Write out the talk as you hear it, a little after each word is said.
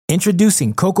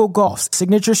Introducing Coco Gauff's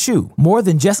signature shoe, more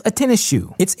than just a tennis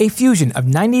shoe. It's a fusion of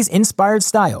 90s-inspired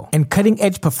style and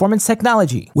cutting-edge performance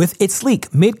technology. With its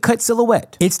sleek mid-cut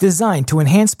silhouette, it's designed to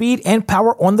enhance speed and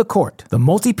power on the court. The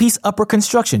multi-piece upper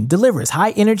construction delivers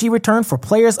high-energy return for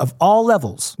players of all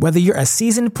levels. Whether you're a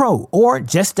seasoned pro or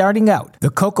just starting out, the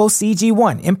Coco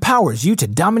CG1 empowers you to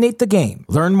dominate the game.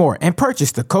 Learn more and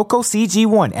purchase the Coco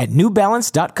CG1 at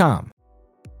NewBalance.com.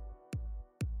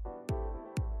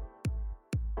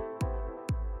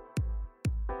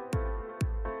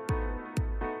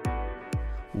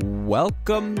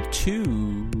 Welcome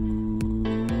to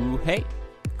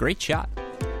Great Shot.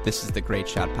 This is the Great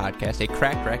Shot Podcast, a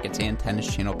Cracked Racquets and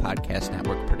Tennis Channel Podcast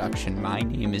Network production. My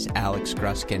name is Alex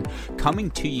Gruskin,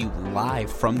 coming to you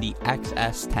live from the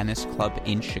XS Tennis Club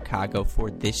in Chicago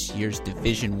for this year's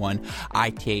Division I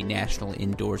ITA National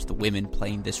Indoors. The women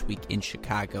playing this week in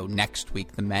Chicago, next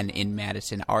week the men in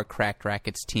Madison. Our Cracked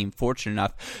Racquets team fortunate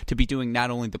enough to be doing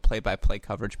not only the play-by-play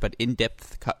coverage, but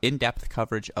in-depth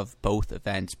coverage of both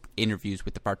events, interviews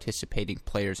with the participating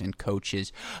players and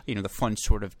coaches, the fun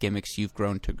sort of gimmicks you've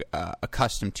grown to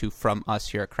accustomed to from us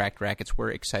here at Cracked Racquets.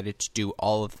 We're excited to do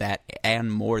all of that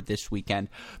and more this weekend.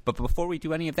 But before we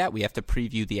do any of that, we have to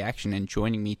preview the action. And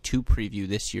joining me to preview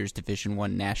this year's Division I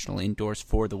National Indoors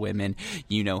for the women,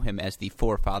 you know him as the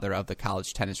forefather of the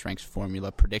College Tennis Ranks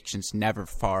formula. Predictions never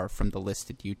far from the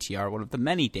listed UTR, one of the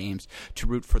many dames to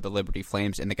root for the Liberty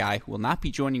Flames, and the guy who will not be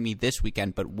joining me this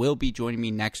weekend, but will be joining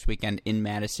me next weekend in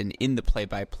Madison in the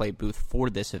play-by-play booth for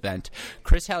this event,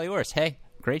 Chris Halioris. Hey.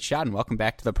 Great shot, and welcome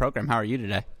back to the program. How are you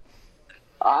today?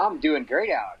 I'm doing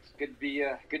great, Alex. Good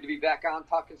to be back on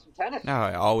talking some tennis.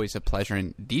 No, always a pleasure.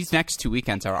 And these next two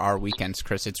weekends are our weekends,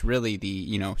 Chris. It's really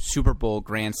the Super Bowl,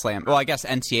 Grand Slam. Well, I guess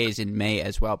NCAA is in May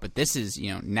as well, but this is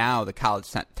now the college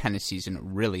tennis season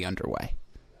really underway.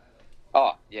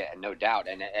 Oh yeah, no doubt.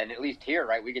 And at least here,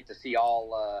 right, we get to see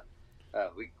all.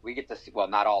 We get to see, well,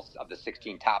 not all of the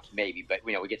 16 tops maybe, but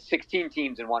we get 16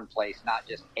 teams in one place, not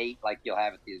just 8 like you'll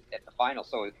have at the final.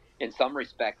 So in some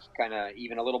respects, kind of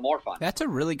even a little more fun. That's a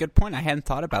really good point. I hadn't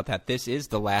thought about that. This is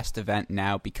the last event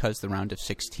now because the round of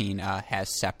 16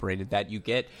 has separated that. You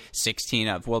get 16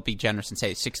 of, we'll be generous and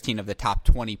say 16 of the top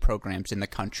 20 programs in the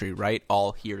country, right,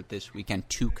 all here this weekend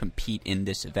to compete in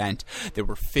this event. There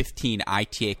were 15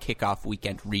 ITA kickoff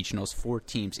weekend regionals, 4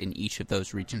 teams in each of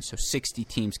those regions, so 60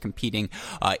 teams competing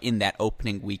in that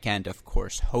opening weekend. Of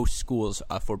course, host schools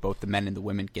for both the men and the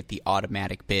women get the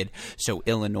automatic bid, so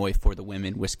Illinois for the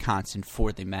women, Wisconsin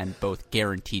for the men, both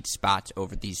guaranteed spots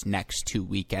over these next 2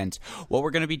 weekends. What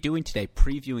we're going to be doing today,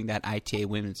 previewing that ITA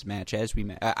women's match,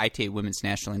 ITA Women's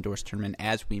National Indoors Tournament,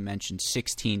 as we mentioned,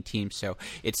 16 teams. So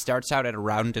it starts out at a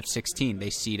round of 16. They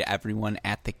seed everyone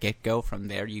at the get-go. From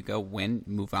there, you go win,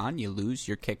 move on, you lose,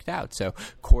 you're kicked out. So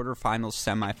quarterfinals,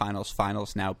 semifinals,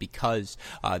 finals now, because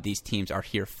these teams are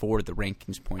here for the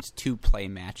rankings points to play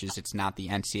matches. It's not the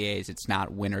NCAAs. It's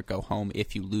not win or go home.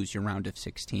 If you lose your round of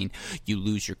 16, you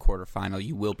lose your quarterfinal.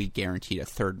 You will be guaranteed a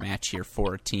third match here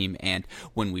for a team. And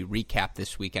when we recap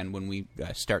this weekend, when we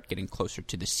start getting closer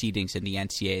to the seedings in the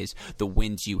NCAAs, the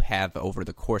wins you have over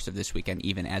the course of this weekend,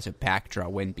 even as a backdraw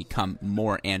win, become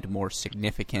more and more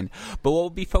significant. But what we'll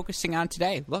be focusing on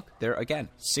today, look, there again,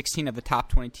 16 of the top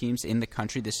 20 teams in the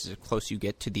country. This is as close you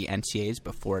get to the NCAAs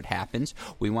before it happens.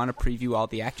 We want to preview all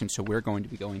the action, so we're going to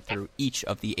be going through each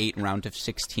of the 8 round of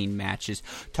 16 matches,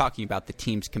 talking about the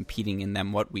teams competing in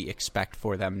them, what we expect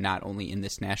for them, not only in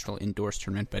this national indoors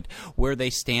tournament, but where they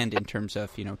stand in terms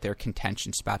of their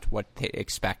contention spots, what they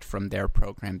expect from their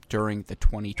program during the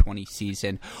 2020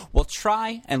 season. We'll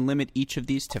try and limit each of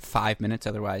these to 5 minutes.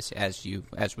 Otherwise, as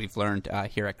we've learned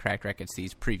here at Cracked Racquets,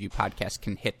 these preview podcasts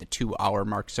can hit the 2-hour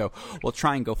mark. So we'll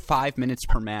try and go 5 minutes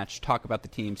per match, talk about the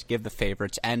teams, give the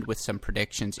favorites, end with some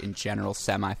predictions in general,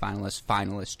 semifinalist,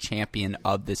 finalist, champion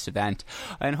of this event.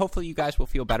 And hopefully you guys will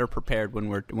feel better prepared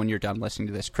when you're done listening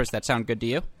to this. Chris, that sound good to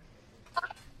you?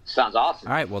 Sounds awesome.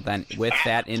 All right, well then, with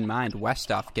that in mind,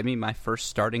 Westhoff, give me my first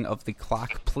starting of the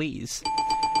clock, please.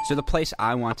 So the place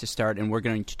I want to start, and we're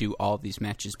going to do all of these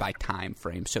matches by time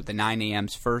frame. So the 9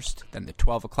 a.m.s first, then the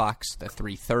 12 o'clocks, the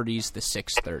 3:30s, the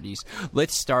 6:30s.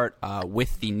 Let's start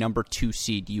with the number 2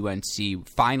 seed UNC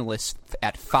finalists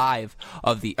at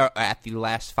the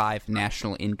last 5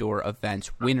 national indoor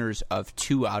events. Winners of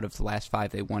 2 out of the last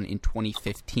 5 they won in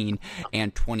 2015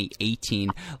 and 2018.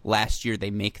 Last year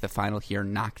they make the final here,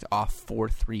 knocked off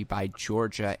 4-3 by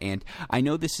Georgia. And I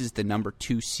know this is the number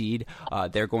 2 seed.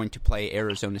 They're going to play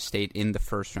Arizona State in the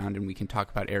first round, and we can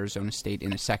talk about Arizona State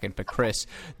in a second. But Chris,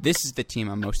 this is the team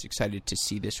I'm most excited to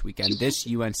see this weekend. This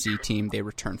UNC team, they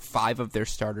returned 5 of their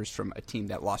starters from a team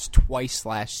that lost twice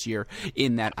last year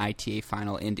in that ITA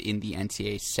final and in the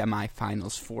NCAA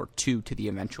semifinals 4-2 to the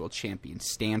eventual champion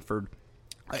Stanford.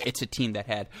 It's a team that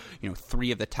had,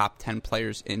 3 of the top 10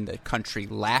 players in the country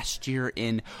last year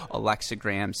in Alexa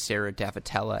Graham, Sarah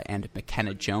Davatella, and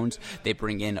McKenna Jones. They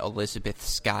bring in Elizabeth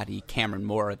Scotty, Cameron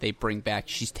Mora. They bring back,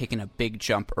 she's taken a big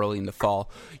jump early in the fall.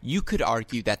 You could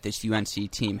argue that this UNC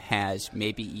team has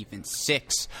maybe even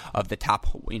 6 of the top,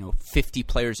 50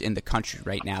 players in the country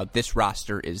right now. This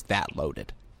roster is that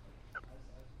loaded.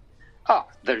 Oh,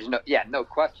 there's no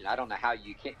question. I don't know how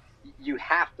you can't. You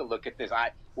have to look at this.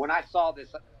 When I saw this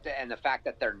and the fact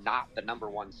that they're not the number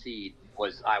 1 seed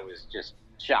I was just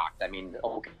shocked. I mean,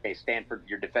 okay, Stanford,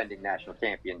 you're defending national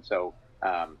champion, so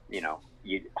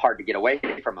hard to get away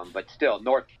from them. But still,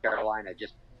 North Carolina,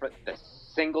 just the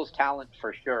singles talent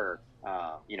for sure.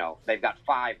 They've got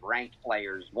 5 ranked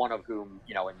players, one of whom,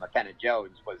 in McKenna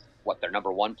Jones was their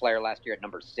number 1 player last year at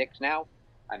number 6 now.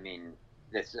 I mean,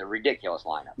 this is a ridiculous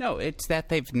lineup. No, it's that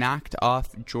they've knocked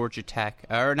off that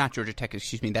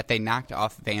they knocked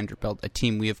off Vanderbilt, a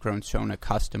team we have grown so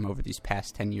accustomed over these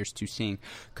past 10 years to seeing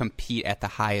compete at the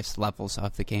highest levels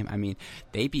of the game. I mean,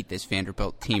 they beat this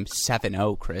Vanderbilt team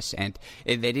 7-0, Chris, and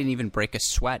they didn't even break a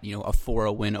sweat, a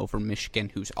 4-0 win over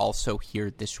Michigan, who's also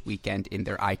here this weekend in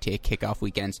their ITA kickoff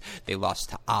weekends. They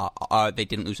lost to they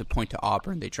didn't lose a point to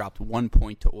Auburn. They dropped 1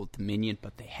 point to Old Dominion,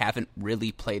 but they haven't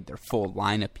really played their full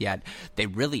lineup yet. They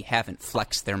really haven't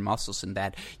flexed their muscles in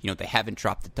that, they haven't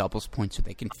dropped the doubles point, so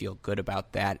they can feel good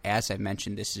about that. As I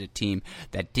mentioned, this is a team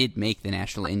that did make the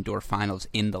National Indoor Finals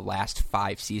in the last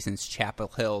 5 seasons.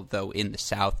 Chapel Hill, though, in the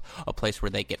South, a place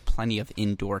where they get plenty of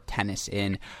indoor tennis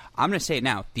in. I'm going to say it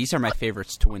now. These are my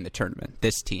favorites to win the tournament,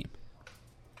 this team.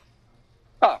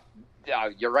 Oh,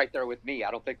 you're right there with me. I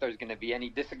don't think there's going to be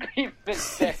any disagreement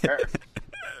there.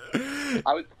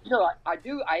 I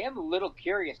am a little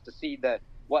curious to see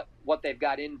what they've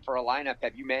got in for a lineup.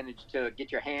 Have you managed to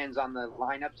get your hands on the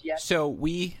lineups yet? So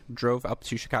we drove up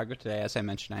to Chicago today. As I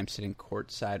mentioned, I'm sitting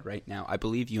courtside right now. I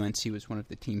believe UNC was one of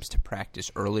the teams to practice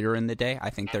earlier in the day.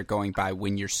 I think they're going by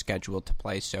when you're scheduled to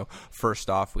play. So first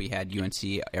off, we had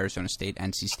UNC, Arizona State,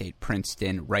 NC State,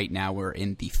 Princeton. Right now we're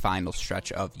in the final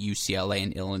stretch of UCLA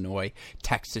and Illinois,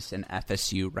 Texas and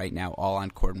FSU right now all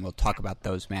on court, and we'll talk about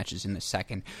those matches in a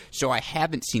second. So I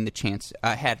haven't seen the chance,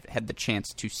 had the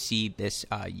chance to see this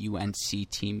UNC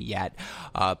team yet,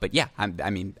 but yeah,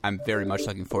 I'm very much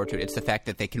looking forward to it. It's the fact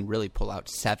that they can really pull out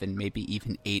 7, maybe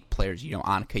even 8 players.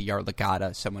 Annika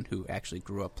Yarlagada, someone who actually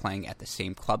grew up playing at the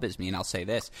same club as me, and I'll say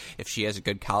this: if she has a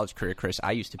good college career, Chris,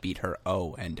 I used to beat her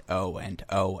 0 and 0 and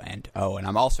 0 and 0, and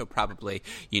I'm also probably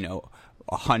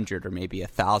 100 or maybe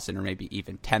 1,000 or maybe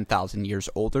even 10,000 years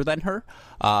older than her,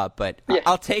 but yeah.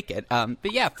 I'll take it.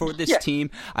 But yeah, for this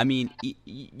team, I mean,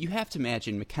 you have to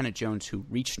imagine McKenna Jones, who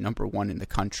reached number 1 in the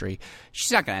country,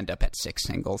 she's not going to end up at 6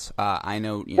 singles. I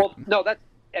know. No,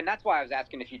 that's why I was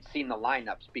asking if you'd seen the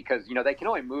lineups, because they can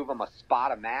only move them a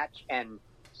spot a match, and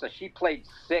so she played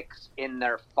 6 in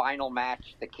their final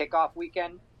match, the kickoff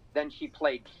weekend. Then she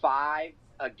played 5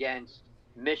 against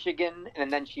Michigan, and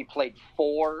then she played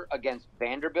 4 against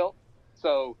Vanderbilt.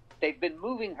 So they've been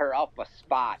moving her up a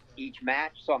spot each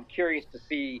match. So I'm curious to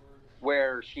see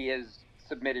where she is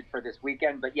submitted for this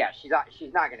weekend. But yeah, she's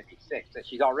not going to be 6.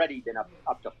 She's already been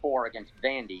up to 4 against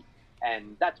Vandy,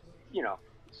 and that's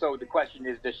So the question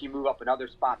is, does she move up another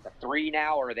spot to 3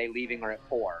 now, or are they leaving her at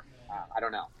 4? I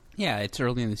don't know. Yeah, it's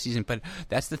early in the season, but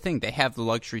that's the thing. They have the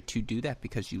luxury to do that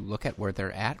because you look at where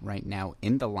they're at right now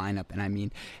in the lineup, and I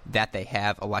mean that they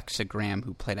have Alexa Graham,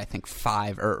 who played, I think,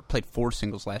 4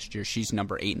 singles last year. She's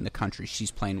number 8 in the country.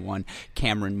 She's playing 1.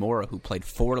 Cameron Mora, who played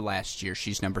 4 last year.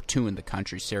 She's number 2 in the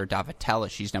country. Sarah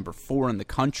Davatella, she's number 4 in the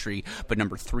country, but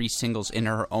number 3 singles in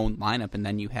her own lineup. And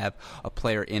then you have a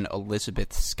player in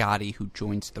Elizabeth Scotty, who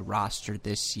joins the roster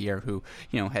this year, who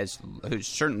has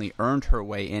certainly earned her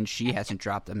way in. She hasn't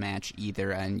dropped a match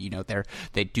either, and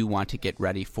they do want to get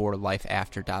ready for life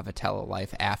after Davatella,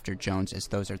 life after Jones, as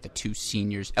those are the 2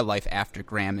 seniors. Life after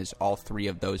Graham is all 3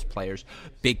 of those players,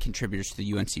 big contributors to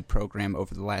the UNC program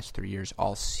over the last 3 years,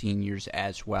 all seniors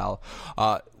as well.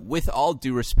 With all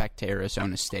due respect to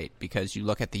Arizona State, because you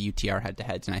look at the UTR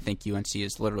head-to-heads, and I think UNC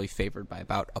is literally favored by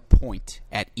about a point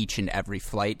at each and every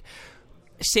flight.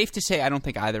 safe to say I don't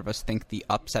think either of us think the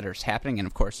upset is happening. And,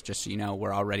 of course, just so you know,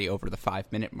 we're already over the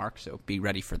 5-minute mark, so be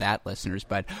ready for that, listeners.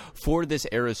 But for this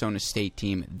Arizona State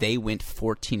team, they went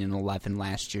 14-11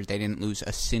 last year. They didn't lose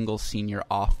a single senior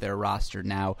off their roster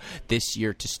now this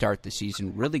year to start the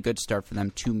season. Really good start for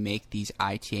them to make these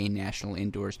ITA National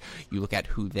Indoors. You look at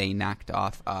who they knocked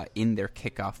off in their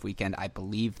kickoff weekend. I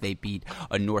believe they beat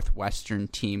a Northwestern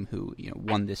team who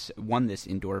won this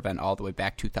indoor event all the way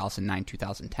back 2009,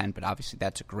 2010, but obviously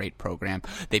that's a great program.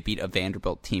 They beat a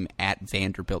Vanderbilt team at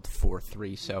Vanderbilt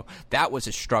 4-3, so that was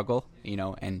a struggle,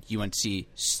 and UNC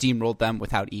steamrolled them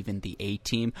without even the A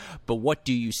team. But what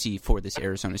do you see for this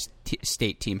Arizona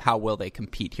State team? How will they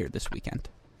compete here this weekend?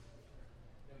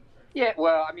 Yeah,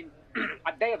 well, I mean,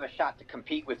 they have a shot to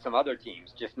compete with some other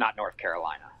teams, just not North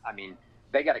Carolina. I mean,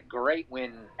 they got a great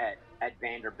win at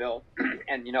Vanderbilt,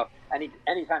 and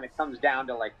anytime it comes down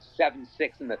to like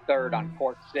 7-6 in the third on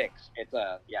court 6, that's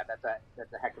a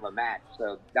heck of a match.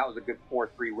 So that was a good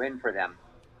 4-3 win for them.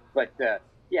 But I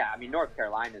mean, North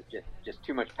Carolina is just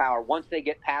too much power. Once they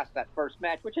get past that first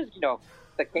match, which is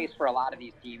the case for a lot of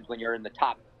these teams when you're in the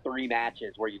top 3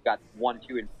 matches where you've got 1,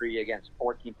 2, and 3 against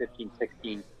 14, 15,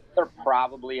 16, they're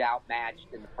probably outmatched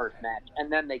in the first match, and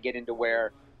then they get into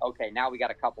where, okay, now we got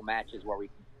a couple matches where we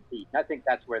can compete. And I think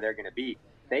that's where they're going to be.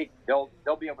 They'll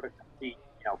be able to compete,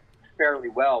 fairly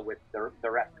well with the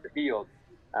rest of the field,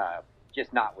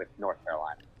 just not with North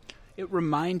Carolina. It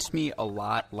reminds me a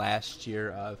lot last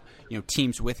year of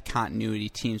teams with continuity,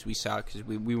 teams we saw, because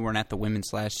we weren't at the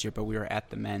women's last year, but we were at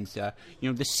the men's. The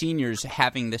seniors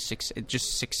having the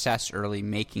success early,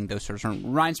 making those sorts of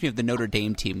reminds me of the Notre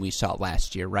Dame team we saw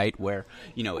last year, right? Where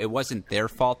it wasn't their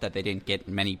fault that they didn't get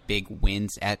many big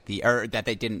wins or that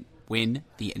they didn't win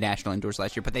the national indoors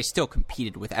last year, but they still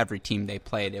competed with every team they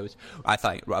played. It was, I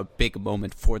thought, a big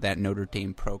moment for that Notre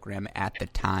Dame program at the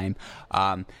time.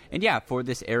 For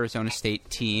this Arizona State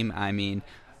team, I mean,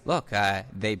 look,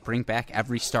 they bring back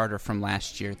every starter from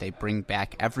last year. They bring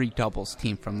back every doubles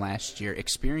team from last year.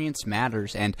 Experience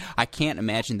matters, and I can't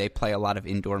imagine they play a lot of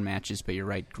indoor matches, but you're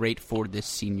right. Great for this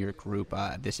senior group,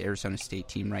 this Arizona State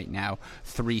team right now.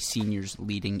 3 seniors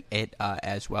leading it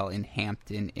as well in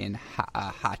Hampton, in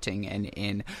Hotting, and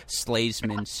in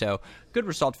Slazeman. So good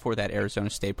result for that Arizona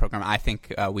State program. I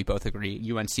think we both agree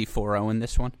UNC 4-0 in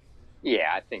this one.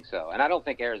 Yeah, I think so. And I don't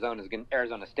think Arizona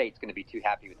State's going to be too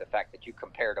happy with the fact that you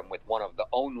compared them with one of the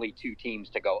only 2 teams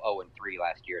to go 0-3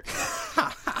 last year.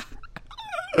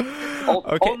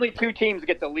 Okay. Only 2 teams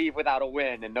get to leave without a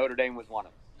win, and Notre Dame was one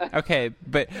of them. Okay,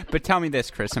 but tell me this,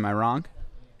 Chris, am I wrong?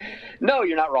 No,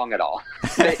 you're not wrong at all.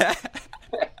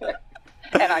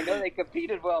 And I know they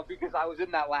competed well because I was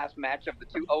in that last match of the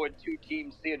 2 0-2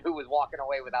 teams, seeing who was walking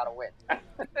away without a win.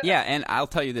 Yeah, and I'll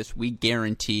tell you this: we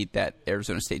guaranteed that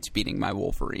Arizona State's beating my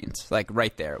Wolverines. Like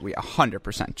right there, we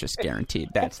 100% just guaranteed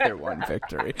that's their one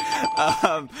victory.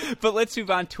 But let's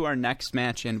move on to our next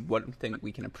match. And one thing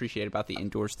we can appreciate about the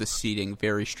indoors, the seeding,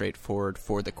 very straightforward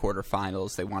for the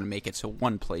quarterfinals. They want to make it so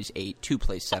 1 plays 8, 2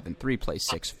 plays 7, 3 plays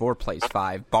 6, 4 plays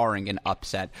 5, barring an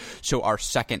upset. So our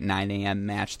second 9 a.m.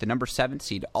 match, the number 7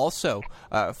 seed, also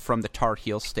from the Tar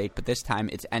Heel State, but this time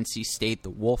it's NC State,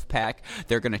 the Wolfpack.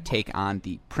 They're going to take on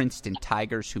the Princeton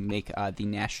Tigers, who make the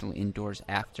national indoors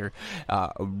after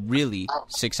a really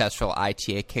successful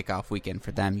ITA kickoff weekend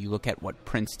for them. You look at what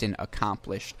Princeton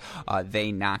accomplished.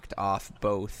 They knocked off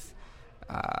both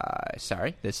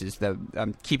this is the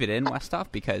keep it in, Westhoff,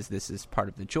 because this is part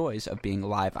of the joys of being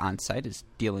live on site, is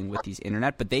dealing with these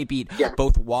internet. But they beat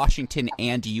both Washington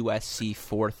and USC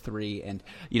 4-3, and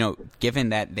given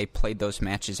that they played those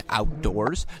matches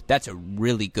outdoors, that's a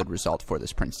really good result for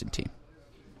this Princeton team.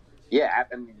 Yeah,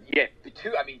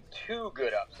 two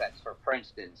good upsets for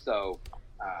Princeton. So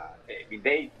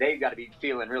they've got to be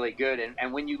feeling really good.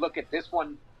 And when you look at this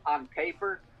one on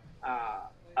paper,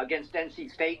 against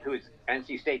NC State,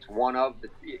 NC State's one of the,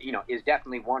 is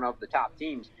definitely one of the top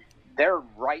teams. They're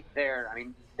right there. I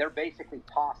mean, they're basically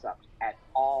toss-ups at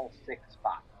all 6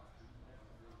 spots.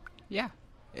 Yeah.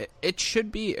 It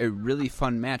should be a really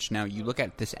fun match. Now, you look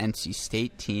at this NC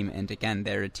State team, and again,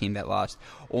 they're a team that lost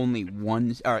only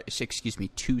 3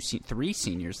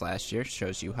 seniors last year.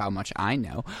 Shows you how much I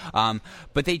know.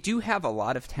 But they do have a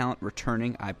lot of talent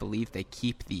returning. I believe they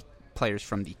keep the players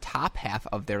from the top half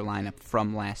of their lineup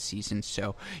from last season.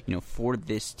 So, for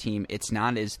this team, it's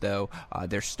not as though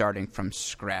they're starting from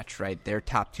scratch, right? Their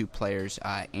top 2 players,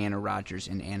 Anna Rogers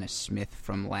and Anna Smith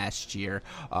from last year,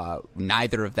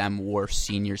 neither of them were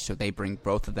seniors, so they bring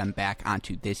both of them back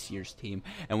onto this year's team.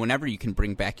 And whenever you can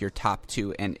bring back your top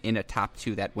 2, and in a top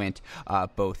 2 that went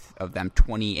both of them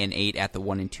 20 and 8 at the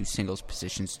 1 and 2 singles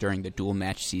positions during the dual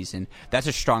match season, that's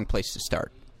a strong place to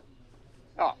start.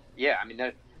 Yeah, I mean,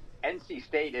 the NC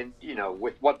State, and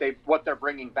with what they're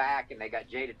bringing back, and they got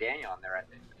Jada Daniel on there.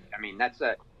 I mean,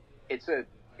 it's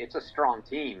a strong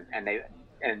team, and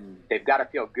they've got to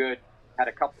feel good. Had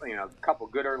a couple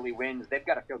good early wins. They've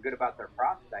got to feel good about their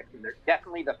prospects, and they're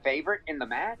definitely the favorite in the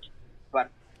match.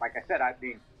 But like I said, I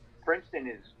mean,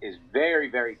 Princeton is very,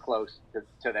 very close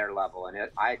to their level, and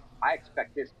I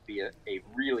expect this to be a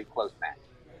really close match.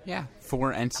 Yeah,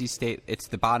 for NC State, it's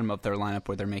the bottom of their lineup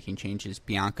where they're making changes.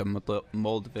 Bianca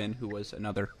Moldvin, who was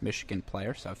another Michigan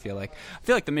player, so I feel like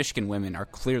the Michigan women are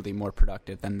clearly more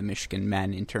productive than the Michigan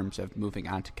men in terms of moving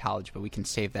on to college, but we can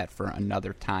save that for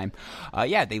another time.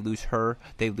 They lose her.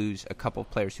 They lose a couple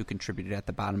of players who contributed at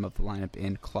the bottom of the lineup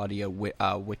in Claudia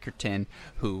Wickerton,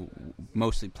 who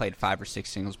mostly played 5 or 6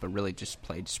 singles, but really just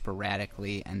played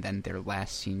sporadically, and then their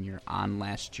last senior on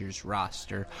last year's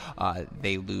roster,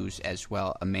 they lose as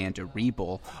well Amanda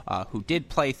Riebel, who did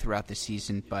play throughout the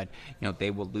season, but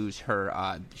they will lose her.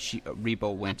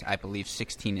 Riebel went, I believe,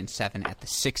 16-7 at the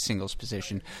 6 singles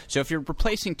position. So if you're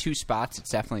replacing 2 spots, it's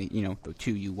definitely the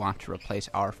 2 you want to replace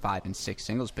are 5 and 6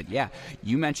 singles. But yeah,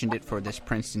 you mentioned it for this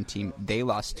Princeton team. They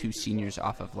lost 2 seniors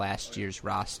off of last year's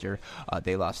roster.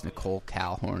 They lost Nicole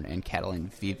Calhorn and Catalin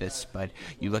Vivas. But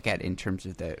you look at in terms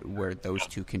of where those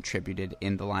 2 contributed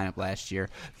in the lineup last year.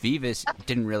 Vivas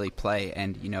didn't really play,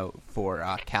 and for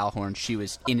Calhorn, she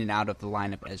was in and out of the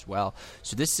lineup as well.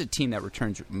 So this is a team that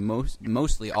returns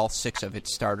mostly all 6 of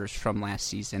its starters from last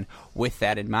season. With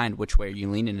that in mind, which way are you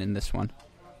leaning in this one?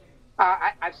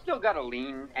 I've still got to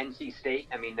lean NC State.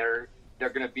 I mean, they're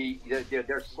going to be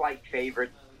they're slight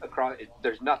favorites across.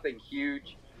 There's nothing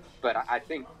huge, but I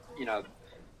think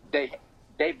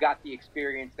they've got the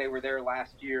experience. They were there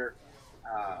last year.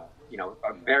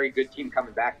 A very good team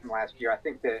coming back from last year. I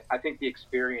think the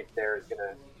experience there is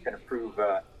going to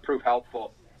prove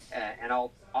helpful, and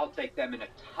I'll take them in a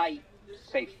tight,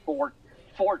 say 4-2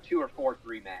 or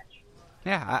 4-3 match.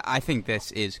 Yeah, I think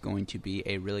this is going to be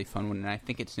a really fun one, and I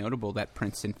think it's notable that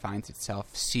Princeton finds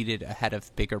itself seated ahead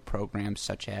of bigger programs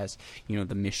such as,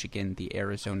 the Michigan, the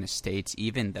Arizona States,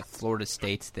 even the Florida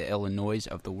States, the Illinois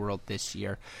of the world this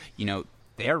year.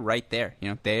 They're right there.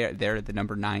 They're the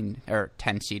number 9 or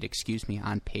 10 seed,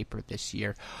 on paper this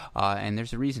year. And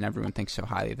there's a reason everyone thinks so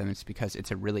highly of them. It's because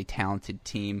it's a really talented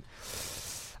team.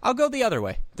 I'll go the other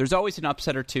way. There's always an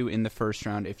upset or 2 in the first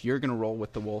round. If you're going to roll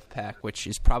with the Wolfpack, which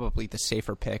is probably the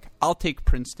safer pick, I'll take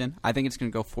Princeton. I think it's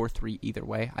going to go 4-3 either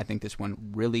way. I think this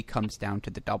one really comes down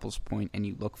to the doubles point, and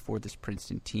you look for this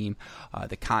Princeton team,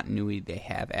 the continuity they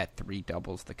have at 3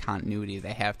 doubles, the continuity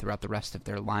they have throughout the rest of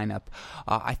their lineup.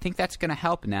 I think that's going to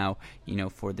help now,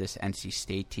 for this NC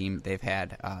State team. They've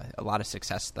had a lot of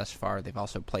success thus far. They've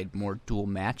also played more dual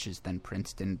matches than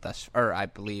Princeton I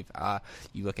believe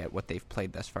you look at what they've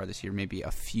played thus far this year, maybe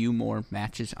a few more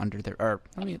matches under their. Or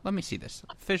let me see this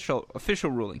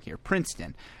official ruling here.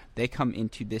 Princeton, they come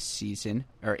into this season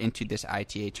or into this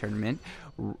ITA tournament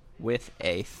with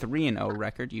a 3-0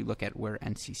 record. You look at where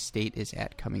NC State is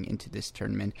at coming into this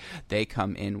tournament. They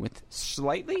come in with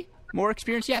slightly more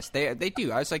experience. Yes, they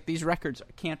do. I was like, these records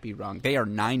can't be wrong. They are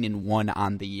 9-1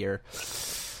 on the year.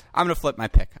 I'm going to flip my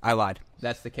pick. I lied.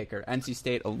 That's the kicker. NC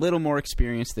State, a little more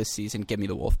experience this season. Give me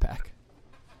the Wolfpack.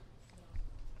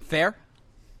 Fair?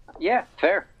 Yeah,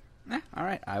 fair. All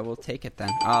right, I will take it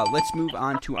then. Let's move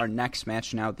on to our next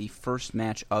match now, the first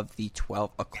match of the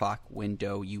 12 o'clock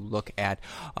window. You look at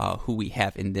who we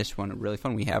have in this one. Really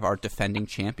fun. We have our defending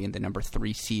champion, the number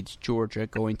 3 seeds, Georgia,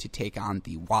 going to take on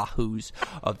the Wahoos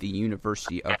of the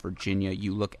University of Virginia.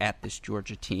 You look at this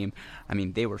Georgia team. I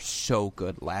mean, they were so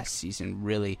good last season,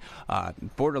 really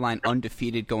borderline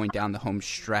undefeated going down the home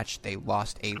stretch. They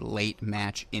lost a late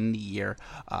match in the year,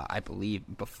 I believe,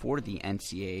 before the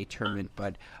NCAA tournament,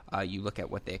 but you look at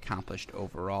what they accomplished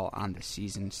overall on the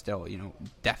season. Still,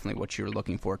 definitely what you're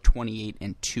looking for.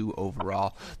 28-2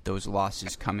 overall. Those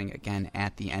losses coming again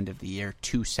at the end of the year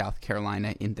to South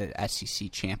Carolina in the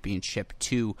SEC championship,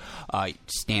 to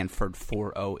Stanford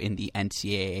 4-0 in the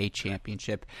NCAA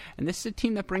championship. And this is a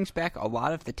team that brings back a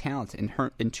lot of the talent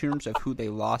in terms of who they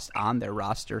lost on their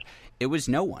roster. It was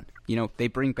no one. They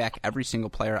bring back every single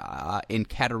player. In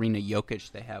Katarina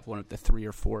Jokic, they have one of the 3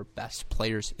 or 4 best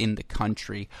players in the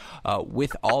country.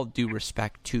 With all due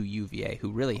respect to UVA,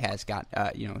 who really has got,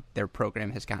 their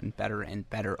program has gotten better and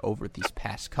better over these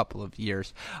past couple of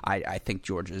years. I think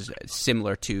Georgia's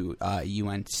similar to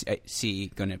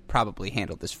UNC, going to probably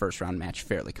handle this first round match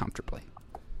fairly comfortably.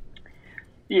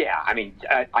 Yeah, I mean,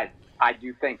 I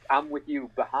do think I'm with you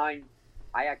behind.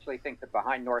 I actually think that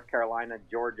behind North Carolina,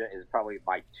 Georgia is probably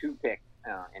my 2 pick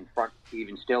in front,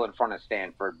 even still in front of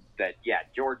Stanford. That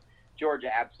Georgia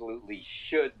absolutely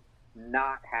should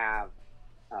not have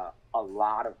a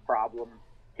lot of problems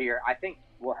here. I think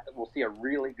we'll see a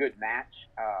really good match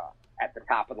at the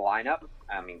top of the lineup.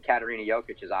 I mean, Katarina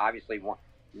Jokic is obviously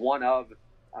one of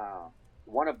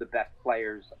the best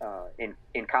players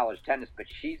in college tennis, but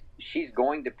she's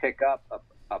going to pick up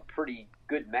a pretty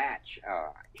good match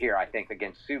here, I think,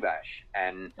 against Subhash,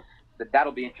 and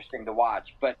that'll be interesting to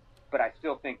watch. But I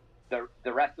still think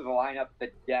the rest of the lineup,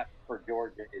 the depth for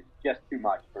Georgia is just too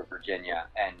much for Virginia,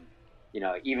 and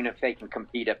even if they can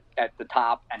compete at the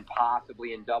top and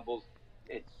possibly in doubles,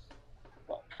 it's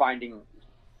finding,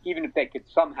 even if they could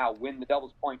somehow win the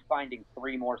doubles point, finding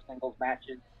 3 more singles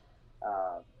matches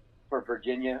for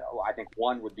Virginia, I think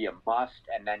one would be a must,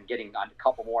 and then getting a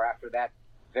couple more after that,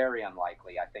 very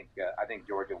unlikely. I think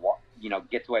Georgia,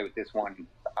 gets away with this one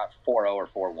 4-0 or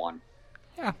 4-1.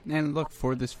 Yeah, and look,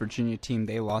 for this Virginia team,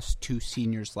 they lost 2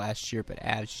 seniors last year, but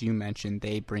as you mentioned,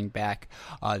 they bring back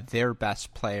their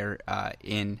best player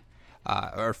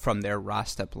from their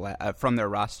roster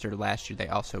last year. They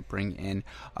also bring in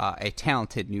a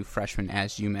talented new freshman,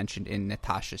 as you mentioned, in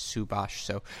Natasha Subhash.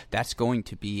 So that's going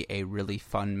to be a really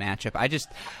fun matchup.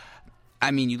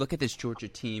 You look at this Georgia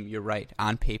team, you're right.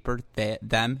 On paper,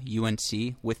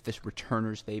 UNC, with the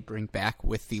returners they bring back,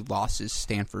 with the losses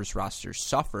Stanford's roster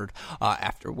suffered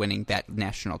after winning that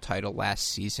national title last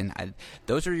season,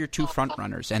 those are your 2 front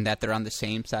runners, and that they're on the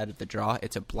same side of the draw.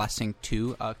 It's a blessing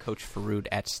to Coach Faroud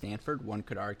at Stanford, one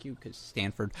could argue, because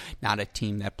Stanford, not a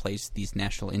team that plays these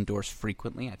national indoors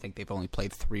frequently. I think they've only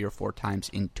played 3 or 4 times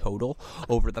in total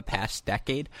over the past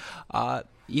decade.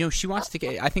 She wants to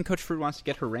get, I think Coach Faroud wants to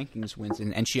get her rankings wins,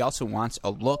 and she also wants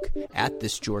a look at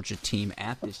this Georgia team,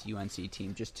 at this UNC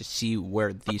team, just to see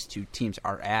where these 2 teams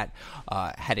are at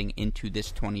heading into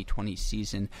this 2020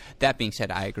 season. That being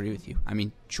said, I agree with you.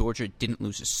 Georgia didn't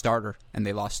lose a starter, and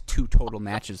they lost 2 total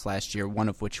matches last year, one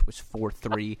of which was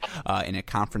 4-3 in a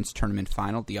conference tournament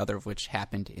final, the other of which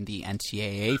happened in the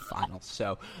NCAA final.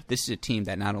 So this is a team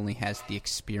that not only has the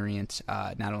experience,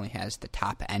 not only has the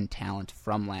top-end talent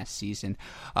from last season,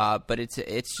 but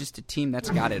it's just a team that's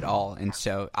got it all. And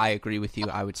so I agree with you.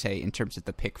 I would say in terms of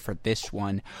the pick for this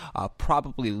one,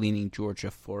 probably leaning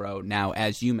Georgia 4-0. Now,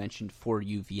 as you mentioned, for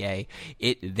UVA,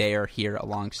 they are here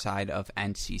alongside of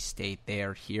NC State. They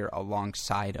are here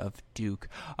alongside of Duke.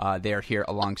 They are here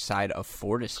alongside of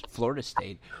Florida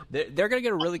State. They're going to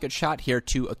get a really good shot here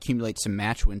to accumulate some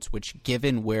match wins, which,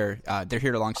 given where they're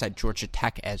here alongside Georgia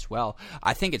Tech as well,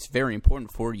 I think it's very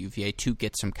important for UVA to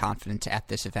get some confidence at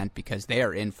this event, because they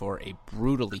are in for a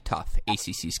brutally tough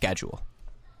ACC schedule.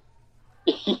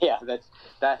 Yeah,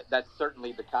 that's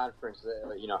certainly the conference.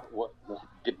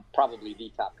 Probably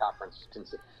the top conference,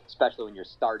 especially when you're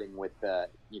starting with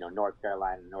North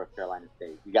Carolina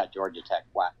State. You got Georgia Tech.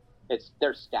 Wow,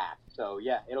 they're stacked. So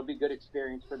yeah, it'll be good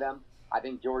experience for them. I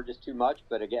think Georgia's too much,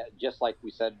 but again, just like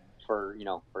we said for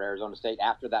Arizona State,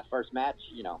 after that first match,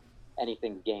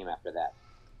 anything's game after that.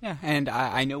 Yeah, and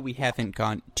I know we haven't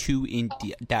gone too in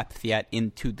depth yet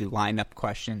into the lineup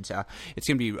questions. It's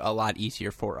going to be a lot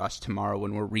easier for us tomorrow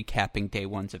when we're recapping day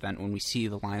one's event, when we see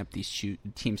the lineup these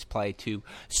teams play, to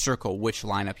circle which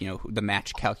lineup, the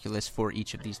match calculus for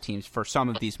each of these teams. For some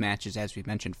of these matches, as we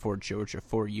mentioned, for Georgia,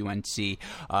 for UNC,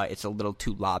 it's a little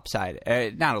too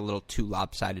lopsided. Not a little too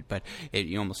lopsided, but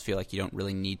you almost feel like you don't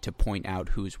really need to point out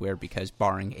who's where, because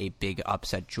barring a big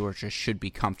upset, Georgia should be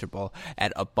comfortable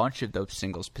at a bunch of those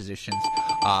singles positions.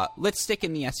 Let's stick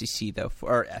in the ACC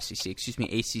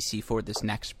for this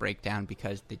next breakdown,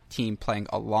 because the team playing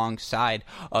alongside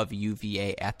of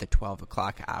UVA at the 12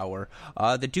 o'clock hour,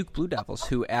 the Duke Blue Devils,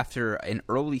 who after an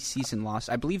early season loss,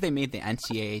 I believe they made the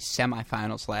NCAA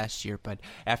semifinals last year, but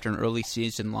after an early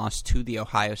season loss to the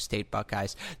Ohio State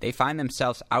Buckeyes, they find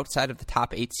themselves outside of the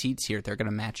top 8 seeds here. They're going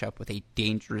to match up with a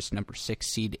dangerous number 6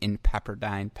 seed in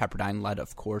Pepperdine led,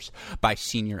 of course, by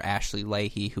senior Ashley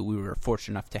Leahy, who we were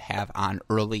fortunate enough to have on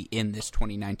early in this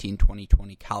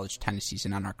 2019-2020 college tennis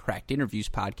season on our Cracked Interviews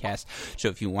podcast. So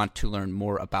if you want to learn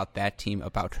more about that team,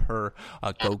 about her,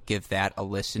 go give that a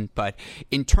listen. But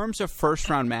in terms of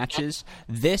first-round matches,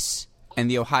 this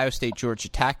and the Ohio State-Georgia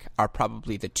Tech are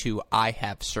probably the 2 I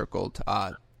have circled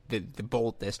the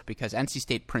boldest, because NC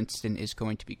State-Princeton is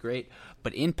going to be great.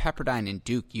 But in Pepperdine and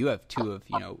Duke, you have 2 of,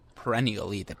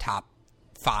 perennially the top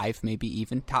 5, maybe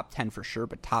even top 10 for sure,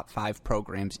 but top 5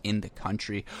 programs in the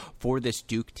country. For this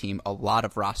Duke team, a lot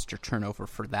of roster turnover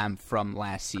for them from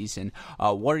last season.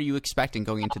 What are you expecting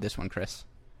going into this one, Chris?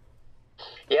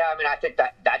 Yeah, I think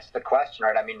that's the question,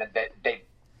 right?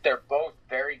 They're both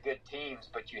very good teams,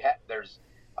 but you have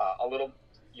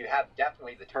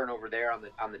definitely the turnover there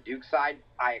on the Duke side.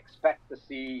 I expect to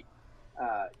see,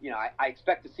 I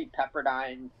expect to see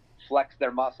Pepperdine flex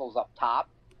their muscles up top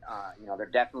They're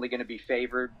definitely going to be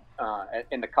favored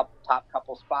in the top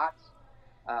couple spots.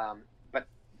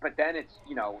 But then it's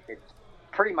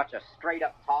pretty much a straight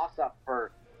up toss up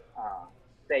for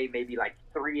say maybe like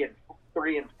 3 and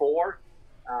 4,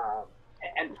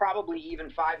 and probably even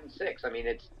 5 and 6. I mean,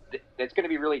 it's going to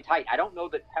be really tight. I don't know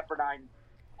that Pepperdine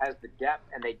has the depth,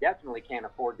 and they definitely can't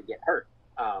afford to get hurt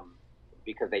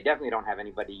because they definitely don't have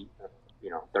anybody.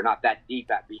 They're not that deep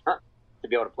at beyond to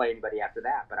be able to play anybody after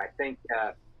that. But I think,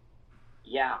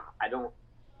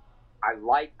 I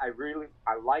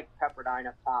like Pepperdine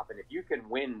up top, and if you can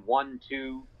win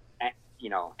 1-2,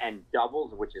 and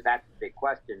doubles, that's the big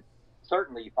question.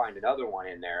 Certainly, you find another one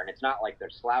in there, and it's not like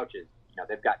they're slouches.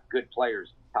 They've got good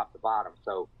players top to bottom,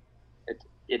 so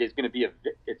it is going to be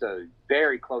it's a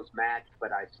very close match.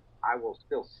 But I will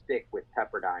still stick with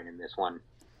Pepperdine in this one.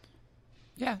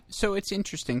 Yeah, so it's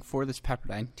interesting for this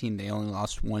Pepperdine team. They only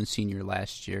lost one senior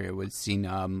last year. It was Zina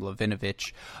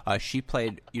Lavinovich. She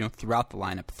played, throughout the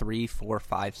lineup, 3, 4,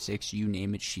 5, 6, you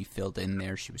name it. She filled in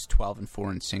there. She was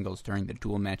 12-4 in singles during the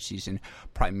dual match season.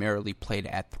 Primarily played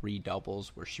at 3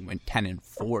 doubles, where she went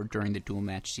 10-4 during the dual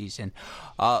match season.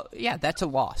 That's a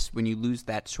loss when you lose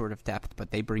that sort of depth.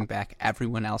 But they bring back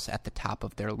everyone else at the top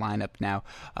of their lineup now.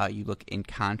 You look in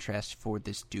contrast for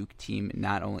this Duke team.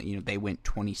 Not only they went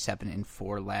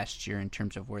 27-4 last year in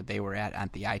terms of where they were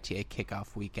at the ITA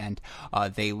kickoff weekend.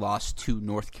 They lost to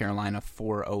North Carolina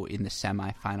 4-0 in the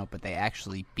semifinal, but they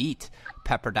actually beat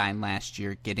Pepperdine last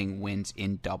year, getting wins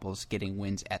in doubles, getting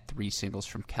wins at 3 singles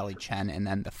from Kelly Chen, and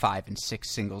then the 5 and 6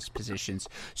 singles positions.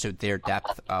 So their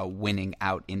depth winning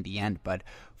out in the end. But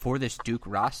for this Duke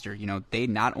roster, they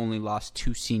not only lost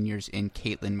 2 seniors in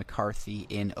Caitlin McCarthy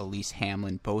and Elise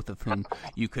Hamlin, both of whom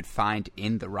you could find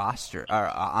in the roster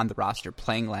on the roster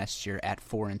playing last year at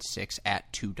 4 and 6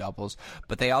 at 2 doubles,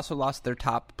 but they also lost their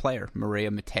top player,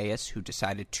 Maria Mateus, who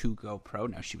decided to go pro.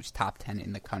 Now, she was top 10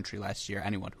 in the country last year.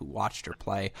 Anyone who watched her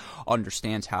play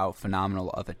understands how phenomenal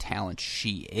of a talent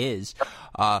she is.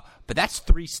 But that's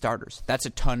 3 starters. That's a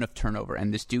ton of turnover.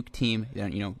 And this Duke team,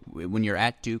 when you're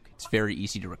at Duke, it's very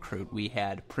easy to recruit. We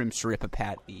had Prim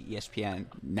Saripapat, the ESPN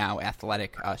Now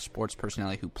Athletic sports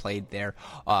personality who played there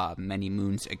many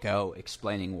moons ago,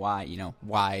 explaining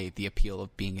why the appeal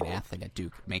of being an athlete at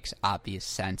Duke makes obvious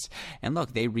sense. And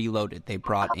look, they reloaded. They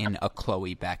brought in a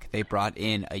Chloe Beck. They brought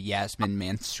in a Yasmin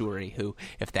Mansouri, who,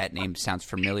 if that name sounds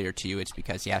familiar to you, it's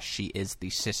because, she is the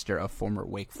sister of former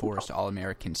Wake Forest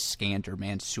All-American Skander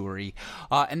Mansouri.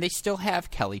 And they still have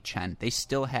Kelly Chen. They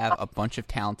still have a bunch of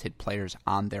talented players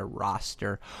on their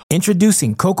roster.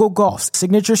 Introducing Coco Gauff's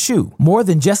signature shoe, more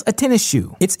than just a tennis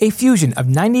shoe. It's a fusion of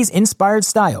 90s inspired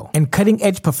style and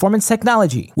cutting-edge performance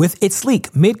technology with its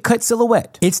sleek mid-cut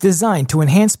silhouette. It's designed to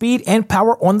enhance speed and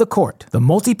power on the court. The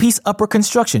multi-piece upper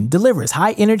construction delivers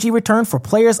high-energy return for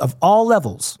players of all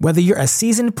levels. Whether you're a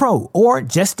seasoned pro or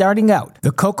just starting out,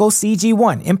 the Coco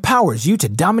CG1 empowers you to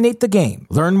dominate the game.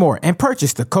 Learn more and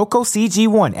purchase the Coco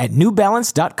CG1 at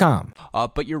NewBalance.com.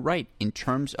 But you're right. In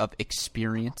terms of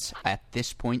experience, at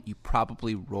this point, you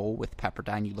probably roll with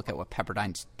Pepperdine. You look at what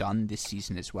Pepperdine's done this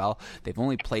season as well. They've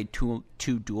only played two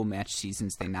dual match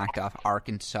seasons. They knocked off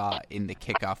Arkansas in the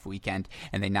kickoff weekend,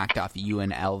 and they knocked off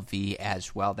UNLV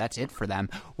as well. That's it for them.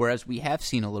 Whereas we have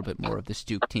seen a little bit more of this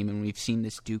Duke team, and we've seen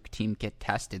this Duke team get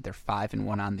tested. They're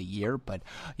 5-1 on the year, but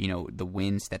the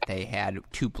wins that they had,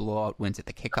 2 blowout wins at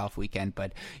the kickoff weekend,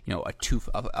 but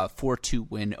a 4-2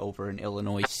 win over an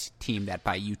Illinois team that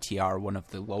by UTR, one of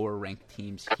the lower ranked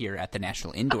teams here at the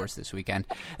National Indoors this weekend.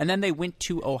 And then they went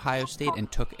to Ohio State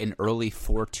and took an early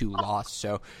 4-2 loss.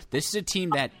 So this is a team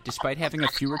that, despite having a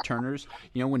few returners,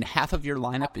 when half of your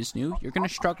lineup is new, you're going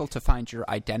to struggle to find your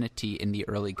identity in the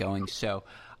early going. So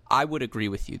I would agree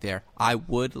with you there. I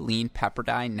would lean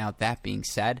Pepperdine. Now, that being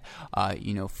said,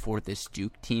 for this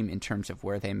Duke team, in terms of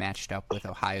where they matched up with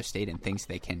Ohio State and things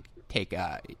they can take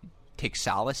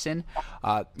solace in,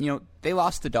 they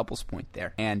lost the doubles point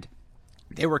there. And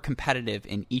they were competitive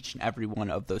in each and every one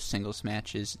of those singles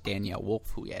matches. Danielle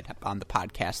Wolf, who we had on the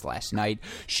podcast last night,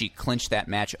 she clinched that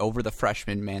match over the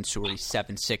freshman Mansouri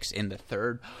 7-6 in the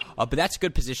third. But that's a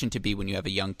good position to be when you have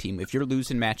a young team. If you're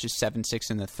losing matches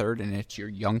 7-6 in the third and it's your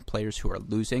young players who are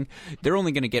losing, they're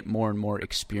only going to get more and more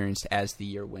experienced as the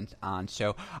year went on.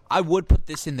 So I would put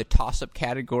this in the toss-up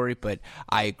category, but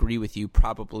I agree with you,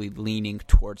 probably leaning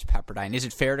towards Pepperdine. Is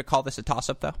it fair to call this a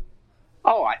toss-up, though?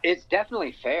 Oh, it's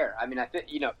definitely fair. I mean, I think,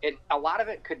 a lot of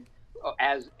it could,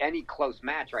 as any close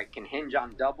match, right, can hinge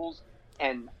on doubles.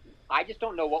 And I just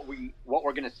don't know what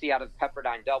we're going to see out of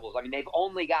Pepperdine doubles. I mean, they've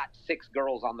only got 6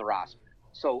 girls on the roster.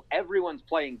 So everyone's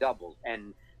playing doubles.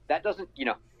 And that doesn't,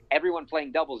 everyone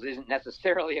playing doubles isn't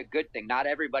necessarily a good thing. Not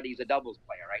everybody's a doubles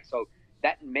player, right? So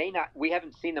that may not. We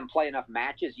haven't seen them play enough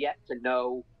matches yet to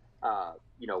know,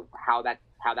 how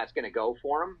that's going to go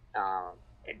for them.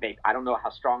 I don't know how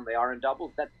strong they are in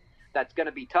doubles. That's going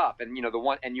to be tough. And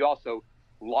you also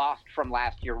lost from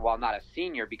last year while not a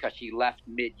senior because she left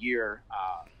mid-year,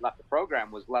 left the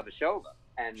program, was Levashova.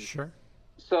 And sure.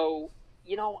 So,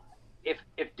 if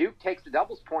Duke takes the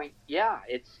doubles point, yeah,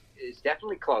 it's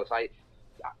definitely close. I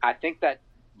think that,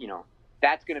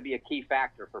 that's going to be a key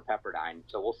factor for Pepperdine.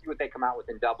 So we'll see what they come out with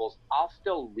in doubles. I'll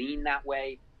still lean that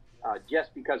way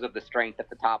just because of the strength at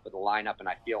the top of the lineup. And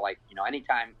I feel like,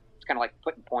 anytime it's kind of like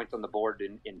putting points on the board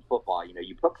in football.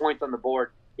 You put points on the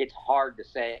board, it's hard to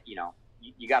say, you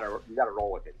got to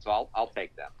roll with it. So I'll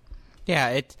take them.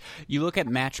 Yeah, you look at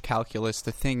match calculus,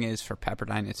 the thing is for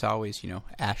Pepperdine, it's always,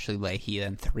 Ashley Leahy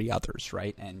and 3 others,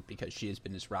 right? And because she has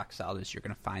been as rock solid as you're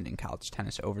going to find in college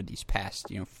tennis over these past,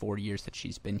 4 years that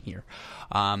she's been here.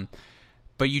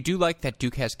 But you do like that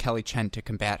Duke has Kelly Chen to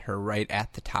combat her right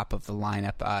at the top of the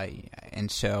lineup.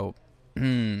 And so,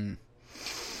 I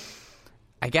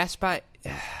guess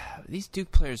these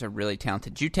Duke players are really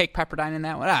talented. Did you take Pepperdine in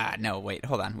that one? No, wait,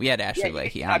 hold on. We had Ashley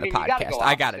Leahy on the podcast.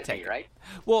 I got to take her. Right?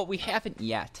 Well, we haven't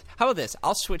yet. How about this?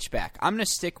 I'll switch back. I'm going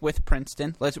to stick with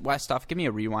Princeton. Westoff, give me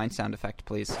a rewind sound effect,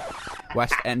 please.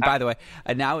 And by the way,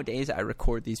 nowadays I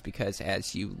record these because,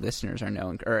 as you listeners are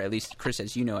knowing, or at least Chris,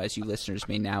 as you know, as you listeners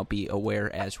may now be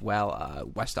aware as well,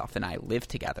 Westoff and I live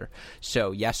together.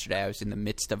 So yesterday I was in the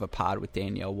midst of a pod with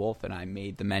Danielle Wolf, and I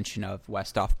made the mention of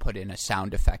Westoff put in a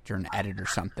sound effect or an edit or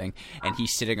something, and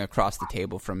he's sitting across the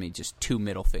table from me, just 2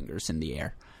 middle fingers in the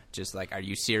air. Just like, are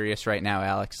you serious right now,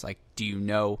 Alex? Like, do you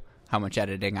know how much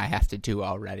editing I have to do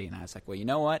already? And I was like, well, you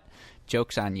know what?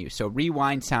 Joke's on you. So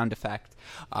rewind sound effect.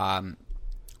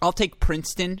 I'll take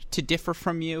Princeton to differ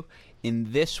from you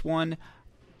in this one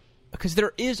because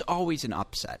there is always an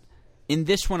upset. In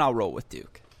this one, I'll roll with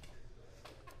Duke.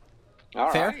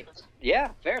 All fair? Right.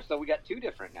 Yeah, fair. So we got 2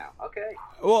 different now. Okay.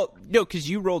 Well, no, because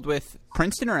you rolled with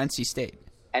Princeton or NC State?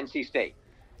 NC State.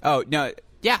 Oh, no.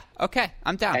 Yeah, okay.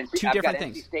 I'm down. 2 different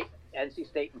things. NC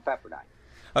State and Pepperdine.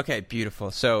 Okay,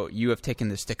 beautiful. So you have taken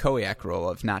the Stokowiak role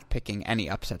of not picking any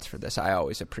upsets for this. I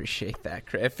always appreciate that.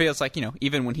 It feels like,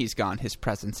 even when he's gone, his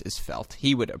presence is felt.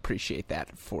 He would appreciate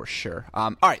that for sure.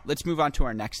 All right, let's move on to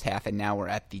our next half, and now we're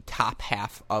at the top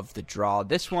half of the draw.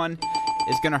 This one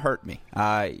is going to hurt me.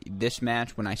 This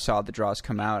match, when I saw the draws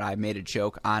come out, I made a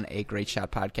joke on a Great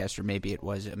Shot podcast, or maybe it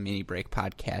was a mini break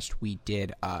podcast we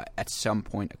did at some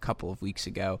point a couple of weeks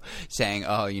ago, saying,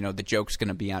 the joke's going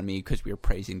to be on me because we were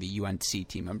praising the UNC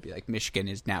team. I'm going to be like, Michigan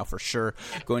is now for sure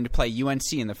going to play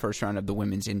UNC in the first round of the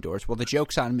women's indoors. Well, the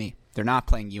joke's on me. They're not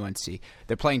playing UNC.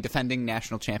 They're playing defending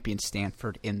national champion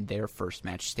Stanford in their first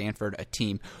match. Stanford, a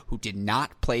team who did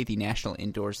not play the national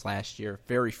indoors last year.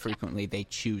 Very frequently, they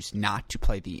choose not to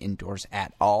play the indoors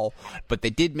at all. But they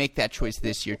did make that choice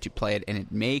this year to play it, and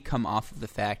it may come off of the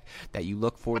fact that you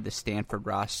look for the Stanford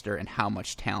roster and how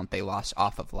much talent they lost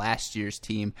off of last year's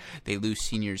team. They lose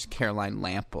seniors Caroline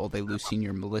Lample. They lose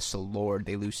senior Melissa Lord.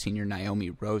 They lose senior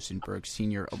Naomi Rosenberg,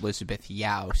 senior Elizabeth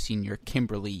Yao, senior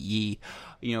Kimberly Yee.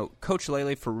 Coach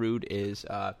Lele Faroud is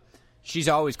she's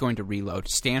always going to reload.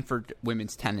 Stanford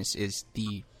women's tennis is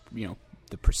the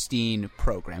pristine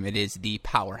program. It is the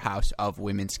powerhouse of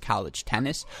women's college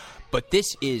tennis. But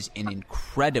this is an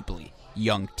incredibly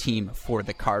young team for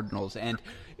the Cardinals. And,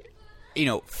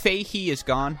 Fahey is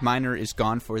gone. Miner is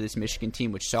gone for this Michigan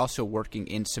team, which is also working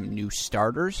in some new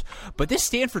starters. But this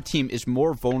Stanford team is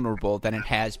more vulnerable than it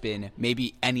has been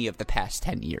maybe any of the past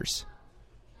 10 years.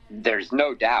 There's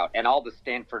no doubt. And all the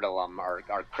Stanford alum are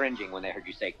cringing when they heard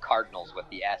you say Cardinals with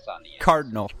the S on the end.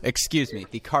 Cardinal. Excuse me.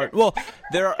 Well,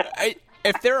 there are...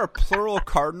 If there are plural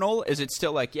Cardinal, is it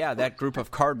still like, yeah, that group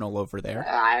of Cardinal over there?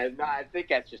 I think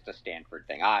that's just a Stanford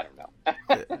thing. I don't know.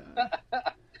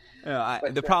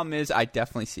 The problem is, I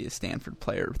definitely see a Stanford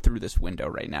player through this window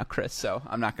right now, Chris. So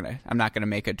I'm not gonna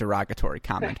make a derogatory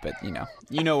comment, but you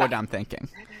know what I'm thinking.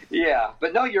 Yeah,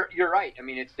 but no, you're right. I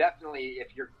mean, it's definitely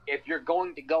if you're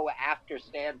going to go after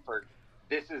Stanford,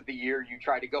 this is the year you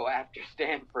try to go after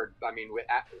Stanford. I mean,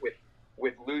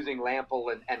 with losing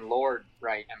Lample and Lord,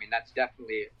 right? I mean, that's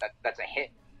definitely that's a hit.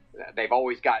 They've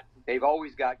always got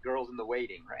girls in the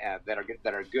waiting that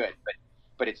are good,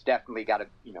 but it's definitely got to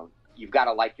you've got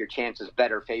to like your chances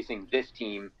better facing this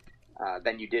team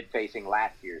than you did facing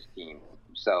last year's team.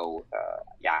 So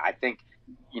I think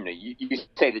you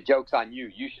say the joke's on you.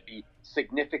 You should be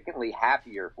significantly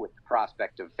happier with the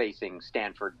prospect of facing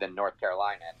Stanford than North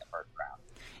Carolina in the first round.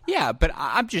 Yeah, but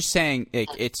I'm just saying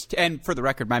it's – and for the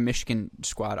record, my Michigan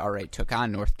squad already took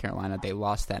on North Carolina. They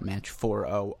lost that match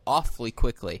 4-0 awfully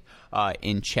quickly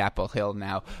in Chapel Hill.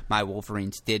 Now, my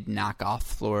Wolverines did knock off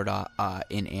Florida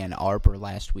in Ann Arbor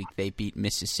last week. They beat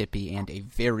Mississippi and a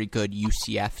very good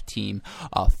UCF team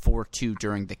 4-2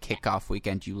 during the kickoff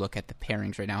weekend. You look at the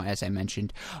pairings right now, as I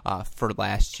mentioned, for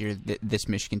last year, this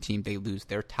Michigan team, they lose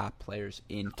their top players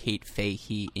in Kate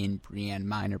Fahey, in Brianne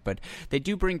Miner, but they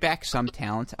do bring back some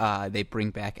talent. They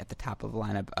bring back at the top of the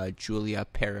lineup Julia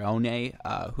Perrone,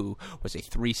 who was a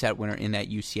 3-set winner in that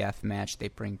UCF match. They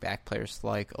bring back players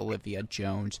like Olivia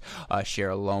Jones,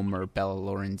 Cheryl Lomer, Bella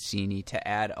Lorenzini to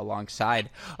add alongside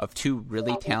of two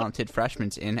really talented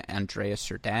freshmen in Andrea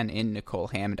Serdan, in Nicole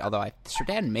Hammond, although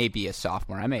Serdan may be a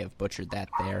sophomore. I may have butchered that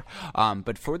there.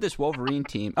 But for this Wolverine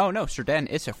team, oh no, Serdan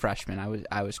is a freshman.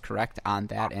 I was correct on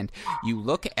that. And you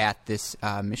look at this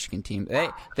Michigan team,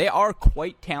 they are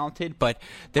quite talented, but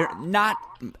they're not.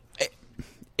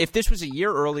 If this was a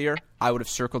year earlier, I would have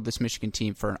circled this Michigan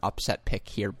team for an upset pick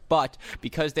here. But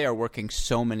because they are working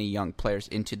so many young players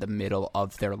into the middle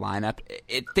of their lineup,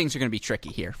 things are going to be tricky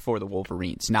here for the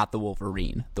Wolverines, not the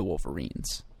Wolverine, the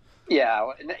Wolverines. Yeah,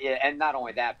 and not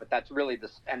only that, but that's really the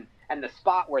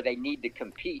spot where they need to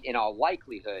compete in all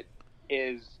likelihood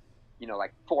is,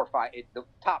 like 4 or 5. The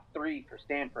top 3 for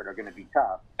Stanford are going to be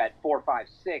tough. At 4, 5,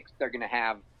 6, they're going to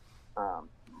have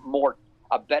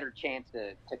a better chance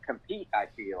to compete. I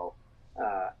feel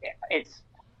it's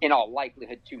in all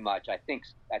likelihood too much. I think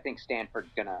Stanford's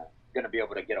gonna be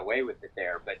able to get away with it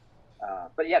there.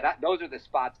 But yeah, those are the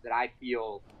spots that I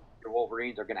feel the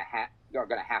Wolverines are gonna have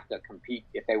to compete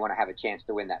if they want to have a chance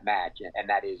to win that match, and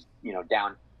that is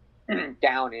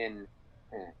down in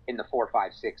the 4,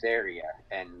 5, 6 area.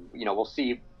 And we'll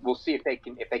see if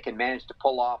they can manage to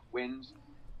pull off wins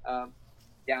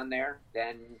down there.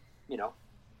 Then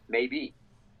maybe.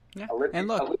 Yeah.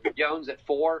 Olivia Jones at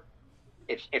 4,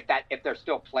 if they're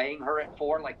still playing her at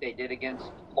 4 like they did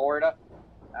against Florida,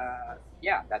 I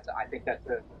think that's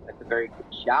a very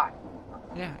good shot.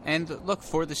 Yeah, and look,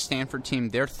 for the Stanford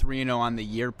team, they're 3-0 on the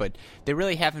year, but they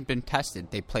really haven't been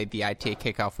tested. They played the ITA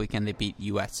kickoff weekend. They beat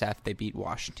USF. They beat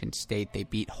Washington State. They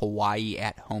beat Hawaii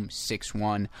at home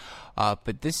 6-1.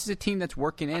 But this is a team that's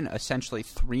working in essentially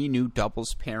 3 new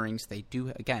doubles pairings. They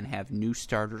do, again, have new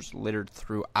starters littered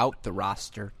throughout the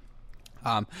roster.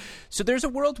 So there's a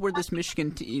world where this Michigan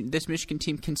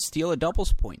team can steal a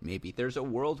doubles point, maybe. There's a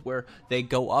world where they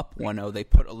go up 1-0, they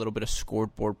put a little bit of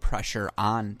scoreboard pressure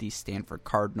on the Stanford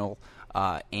Cardinal,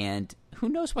 and who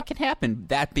knows what can happen.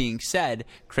 That being said,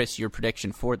 Chris, your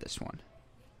prediction for this one?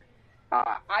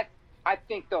 I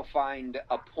think they'll find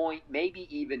a point, maybe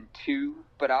even 2,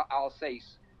 but I'll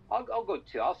go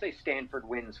 2. I'll say Stanford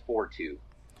wins 4-2.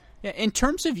 Yeah, in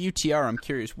terms of UTR, I'm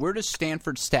curious, where does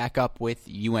Stanford stack up with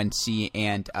UNC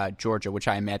and Georgia, which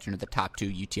I imagine are the top 2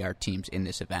 UTR teams in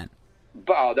this event?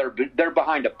 Oh, they're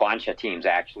behind a bunch of teams,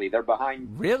 actually. They're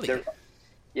behind. Really?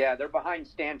 They're behind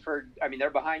Stanford. I mean, they're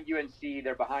behind UNC.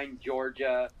 They're behind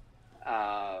Georgia.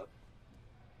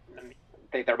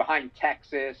 They're behind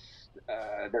Texas.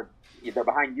 They're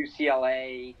behind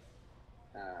UCLA.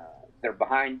 They're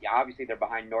behind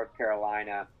North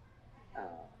Carolina.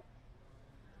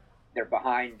 They're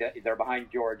behind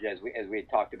Georgia, as we had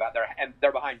talked about.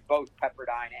 They're behind both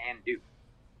Pepperdine and Duke.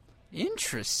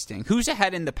 Interesting. Who's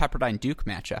ahead in the Pepperdine-Duke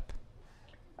matchup?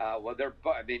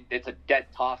 It's a dead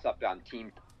toss-up on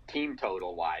team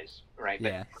total wise, right?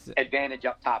 Yeah. But advantage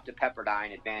up top to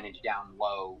Pepperdine, advantage down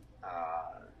low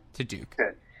to Duke.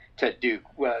 To Duke.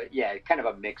 Well, yeah, kind of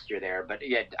a mixture there. But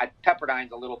yeah,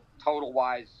 Pepperdine's a little total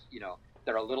wise.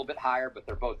 They're a little bit higher, but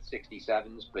they're both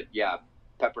 67s. But yeah,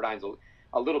 Pepperdine's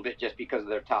a little bit just because of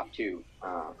their top 2.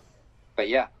 But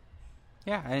yeah.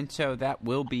 Yeah, and so that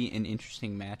will be an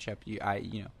interesting matchup.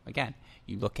 Again,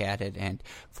 you look at it, and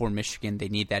for Michigan, they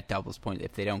need that doubles point.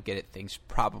 If they don't get it, things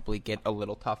probably get a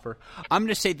little tougher. I'm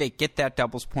going to say they get that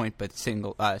doubles point, but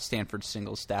Stanford's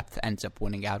singles depth ends up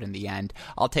winning out in the end.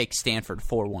 I'll take Stanford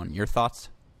 4-1. Your thoughts?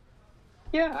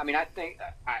 Yeah, I mean, I think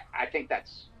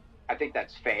that's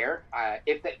fair.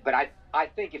 But I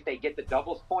think if they get the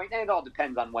doubles point, and it all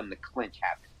depends on when the clinch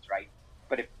happens, right?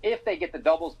 But if they get the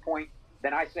doubles point,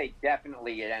 then I say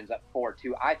definitely it ends up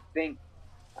 4-2. I think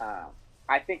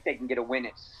they can get a win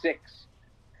at 6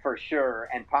 for sure,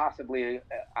 and possibly,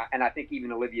 and I think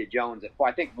even Olivia Jones at 4.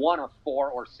 I think 1 of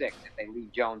 4 or 6 if they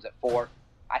leave Jones at 4.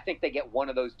 I think they get one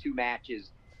of those 2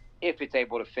 matches if it's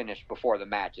able to finish before the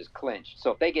match is clinched. So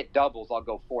if they get doubles, I'll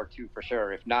go 4-2 for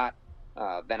sure. If not,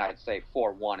 then I'd say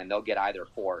 4-1, and they'll get either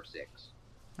 4 or 6.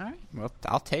 All right, well,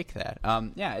 I'll take that.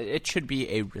 Yeah, it should be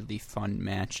a really fun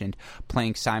match, and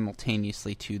playing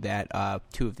simultaneously to that,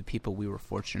 two of the people we were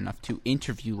fortunate enough to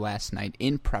interview last night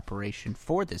in preparation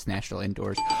for this National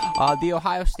Indoors, the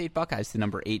Ohio State Buckeyes, the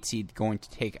number 8 seed, going to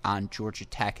take on Georgia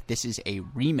Tech. This is a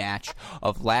rematch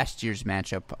of last year's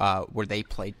matchup where they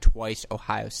played twice,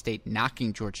 Ohio State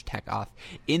knocking Georgia Tech off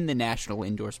in the National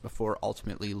Indoors before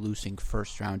ultimately losing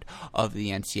first round of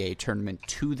the NCAA tournament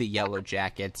to the Yellow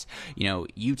Jackets. You know,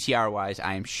 UTR-wise,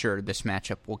 I am sure this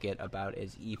matchup will get about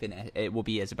as even. It will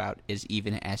be about as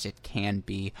even as it can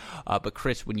be. But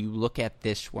Chris, when you look at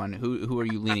this one, who are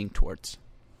you leaning towards?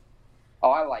 Oh,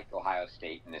 I like Ohio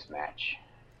State in this match.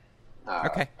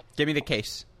 Okay, give me the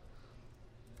case.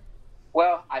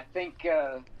 Well, I think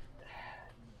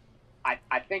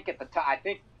I think at the time,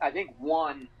 I think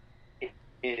one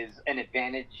is an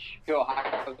advantage to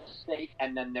Ohio State,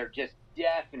 and then they're just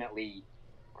definitely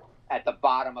at the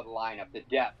bottom of the lineup. The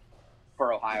depth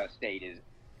for Ohio State is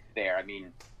there. I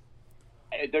mean,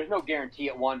 there's no guarantee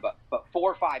at one, but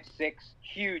 4, 5, 6,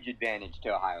 huge advantage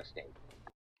to Ohio State.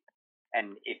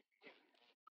 And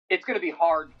it's going to be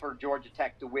hard for Georgia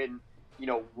Tech to win, you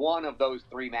know, one of those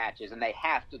 3 matches, and they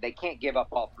have to. They can't give up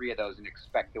all 3 of those and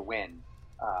expect to win.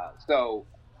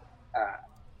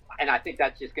 And I think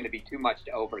that's just going to be too much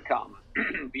to overcome.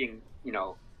 Being, you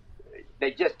know,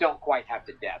 they just don't quite have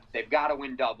the depth. They've got to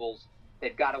win doubles.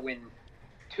 They've got to win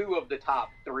 2 of the top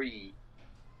 3,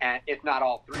 and if not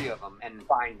all 3 of them, and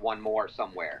find one more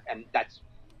somewhere. And that's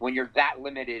when you're that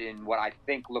limited in what I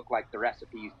think look like the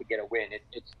recipes to get a win.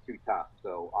 It's too tough.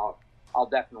 So I'll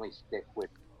definitely stick with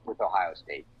Ohio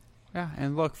State. Yeah,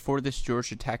 and look, for this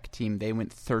Georgia Tech team, they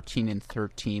went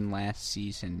 13-13 last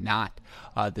season. Not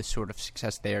the sort of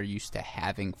success they are used to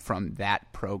having from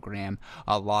that program.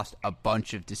 Lost a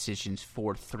bunch of decisions,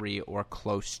 4-3 or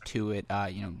close to it.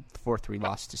 4-3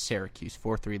 loss to Syracuse,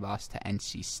 4-3 loss to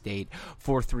NC State,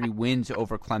 4-3 wins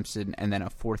over Clemson, and then a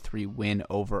 4-3 win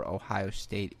over Ohio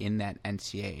State in that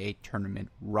NCAA tournament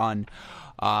run.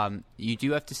 You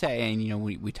do have to say, and you know,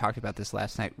 we talked about this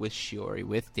last night with Shiori,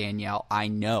 with Danielle. I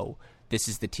know this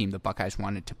is the team the Buckeyes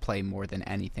wanted to play more than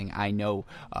anything. I know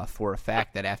for a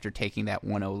fact that after taking that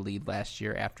 1-0 lead last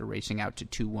year, after racing out to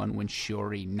 2-1 when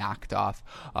Shiori knocked off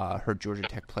her Georgia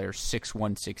Tech players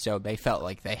 6-1, 6-0, they felt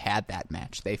like they had that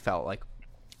match. They felt like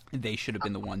they should have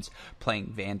been the ones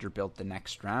playing Vanderbilt the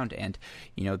next round. And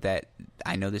you know that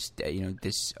I know this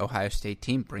this Ohio State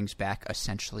team brings back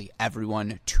essentially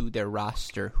everyone to their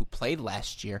roster who played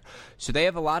last year, so they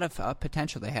have a lot of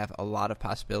potential. They have a lot of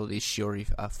possibilities. Shiori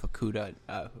Fukuda,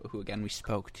 who again we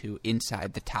spoke to,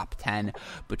 inside the top 10,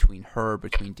 between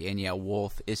Danielle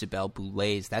Wolf, Isabel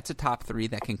Boulez, that's a top 3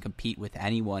 that can compete with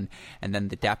anyone. And then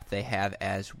the depth they have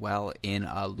as well in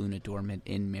Luna Dormant,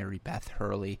 in Mary Beth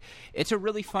Hurley. It's a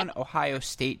really fun Ohio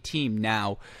State team.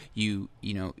 Now, you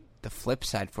know, the flip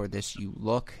side for this, you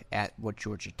look at what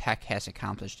Georgia Tech has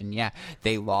accomplished, and yeah,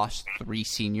 they lost 3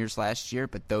 seniors last year,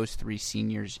 but those 3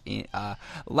 seniors,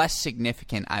 less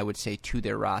significant, I would say, to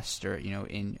their roster, you know,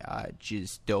 in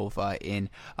Jizdova,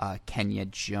 in Kenya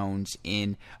Jones,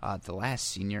 in the last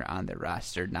senior on their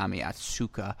roster, Nami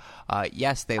Atsuka.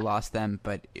 Yes, they lost them,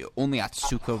 but only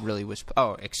Atsuka really was,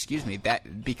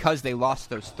 that because they lost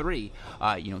those 3,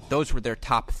 those were their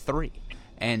top 3.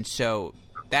 And so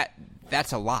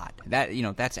that's a lot.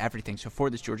 That's everything. So for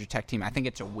this Georgia Tech team, I think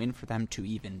it's a win for them to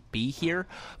even be here,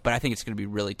 but I think it's going to be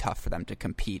really tough for them to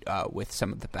compete with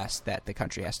some of the best that the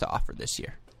country has to offer this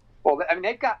year. Well, I mean,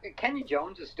 they've got Kenya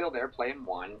Jones is still there playing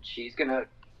 1. She's gonna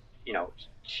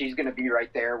be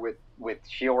right there with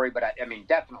Shiori, but I mean,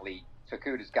 definitely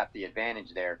Fukuda's got the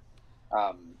advantage there.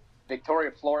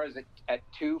 Victoria Flores at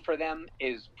 2 for them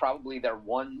is probably the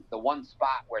one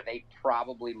spot where they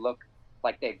probably look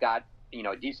like they've got, you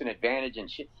know, a decent advantage.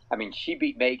 And she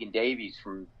beat Megan Davies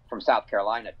from South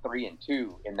Carolina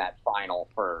 3-2 in that final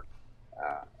for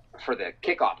the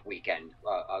kickoff weekend.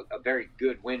 A very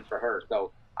good win for her.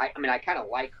 So I kind of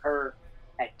like her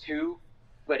at 2,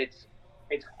 but it's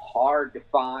hard to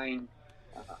find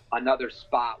another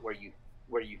spot where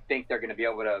you think they're going to be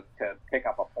able to pick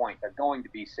up a point. They're going to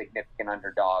be significant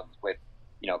underdogs with,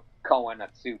 you know, Cohen,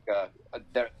 Atsuka.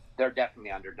 They're definitely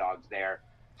underdogs there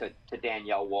to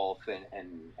Danielle Wolf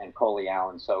and Coley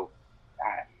Allen. So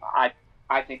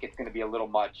I think it's going to be a little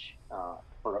much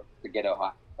to get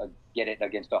it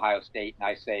against Ohio State. And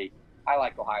I say I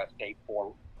like Ohio State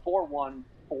 4-1, 4-2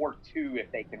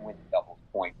 if they can win the doubles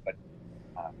point. But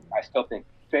I still think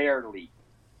fairly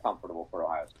comfortable for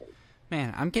Ohio State.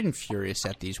 Man, I'm getting furious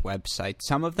at these websites.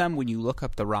 Some of them, when you look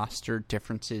up the roster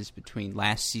differences between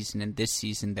last season and this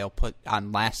season, they'll put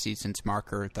on last season's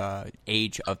marker the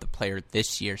age of the player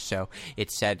this year. So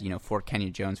it said, for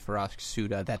Kenyon Jones, for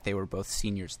Suda, that they were both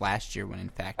seniors last year, when in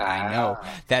fact I know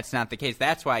that's not the case.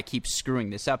 That's why I keep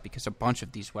screwing this up, because a bunch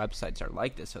of these websites are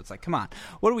like this. So it's like, come on,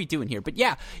 what are we doing here? But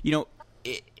yeah,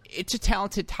 it's a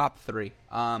talented top three.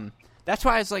 That's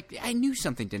why I was like, I knew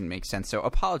something didn't make sense. So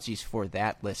apologies for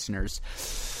that, listeners.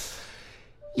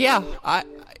 Yeah, I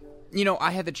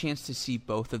had the chance to see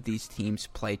both of these teams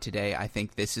play today. I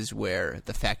think this is where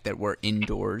the fact that we're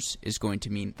indoors is going to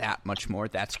mean that much more.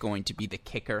 That's going to be the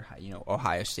kicker.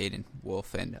 Ohio State and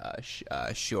Wolf and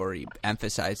Shorey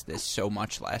emphasized this so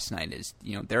much last night. Is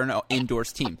they're an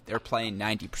indoors team. They're playing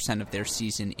 90% of their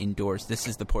season indoors. This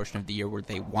is the portion of the year where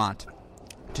they want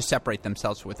to separate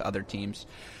themselves with other teams.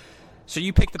 So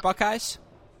you picked the Buckeyes?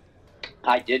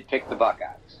 I did pick the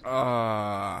Buckeyes.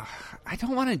 I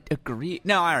don't want to agree.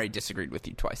 No, I already disagreed with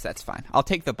you twice. That's fine. I'll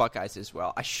take the Buckeyes as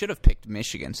well. I should have picked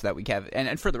Michigan so that we have –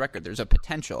 and for the record, there's a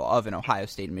potential of an Ohio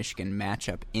State-Michigan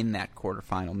matchup in that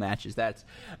quarterfinal matches. That's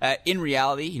in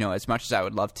reality, as much as I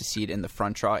would love to see it in the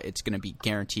front draw, it's going to be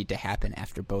guaranteed to happen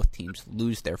after both teams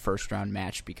lose their first-round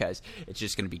match, because it's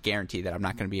just going to be guaranteed that I'm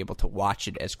not going to be able to watch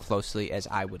it as closely as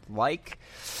I would like.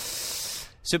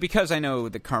 So because I know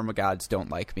the karma gods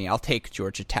don't like me, I'll take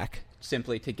Georgia Tech,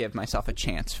 simply to give myself a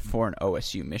chance for an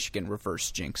OSU-Michigan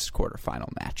reverse jinx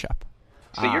quarterfinal matchup.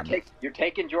 So you're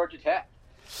taking Georgia Tech.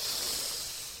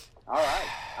 All right.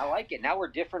 I like it. Now we're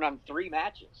different on 3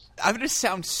 matches. I'm going to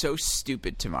sound so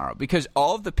stupid tomorrow, because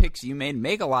all of the picks you made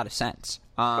make a lot of sense.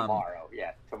 Tomorrow,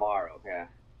 yeah.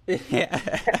 Yeah.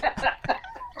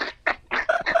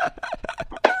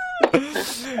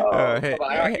 All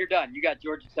right, you're done. You got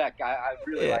Georgia Tech. I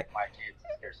really like my chances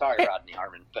here. Sorry, Rodney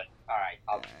Harmon, but all right,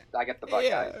 I got the Buckeyes.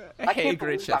 Yeah. I can't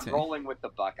believe I'm rolling with the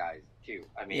Buckeyes too.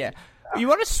 I mean, yeah. You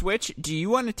want to switch? Do you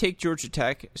want to take Georgia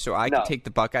Tech so I can take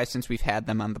the Buckeyes, since we've had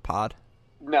them on the pod?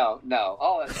 No.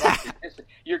 Oh,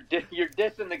 you're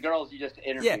dissing the girls you just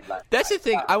interviewed. Yeah, that's the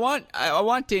thing. I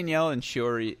want Danielle and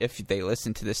Shorey, if they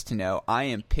listen to this, to know I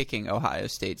am picking Ohio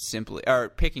State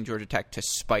picking Georgia Tech to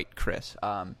spite Chris.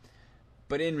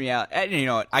 But in reality, and you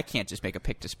know what? I can't just make a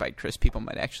pick to spite Chris. People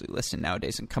might actually listen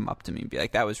nowadays and come up to me and be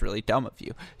like, that was really dumb of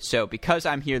you. So because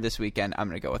I'm here this weekend, I'm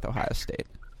going to go with Ohio State.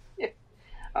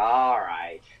 All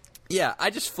right. Yeah, I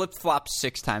just flip-flopped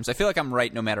 6 times. I feel like I'm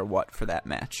right no matter what for that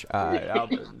match.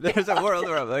 There's a world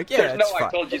where I'm like, yeah, there's no fun. I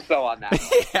told you so on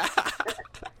that. Yeah.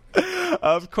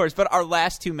 Of course, but our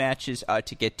last 2 matches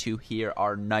to get to here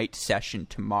are night session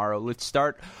tomorrow. Let's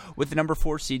start with the number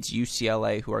 4 seeds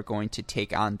UCLA, who are going to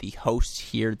take on the hosts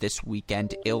here this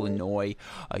weekend, Illinois.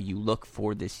 You look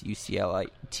for this UCLA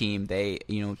team. They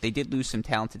did lose some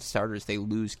talented starters. They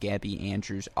lose Gabby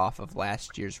Andrews off of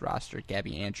last year's roster.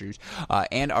 Gabby Andrews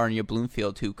and Arnia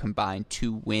Bloomfield, who combined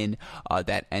to win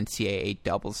that NCAA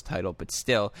doubles title. But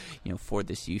still, for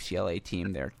this UCLA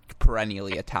team, they're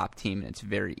perennially a top team, and it's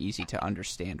very easy to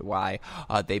understand why.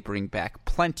 They bring back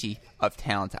plenty of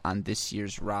talent on this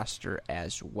year's roster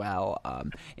as well.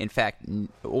 In fact,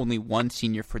 only 1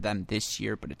 senior for them this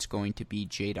year, but it's going to be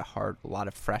Jada Hart. A lot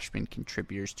of freshman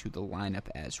contributors to the lineup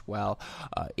as well,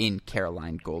 in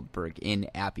Caroline Goldberg, in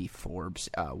Abby Forbes,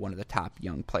 one of the top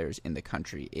young players in the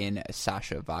country, in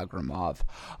Sasha Vagramov.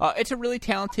 It's a really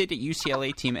talented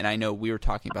UCLA team, and I know we were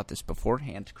talking about this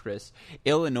beforehand, Chris.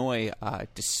 Illinois,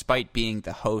 despite being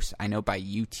the host, I know by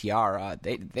UTR,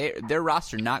 their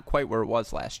roster not quite where it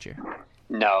was last year.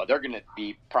 No, they're going to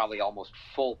be probably almost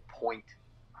full point,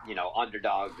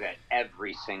 underdogs at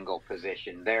every single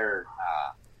position. This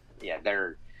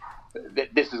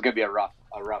is going to be a rough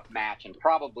match, and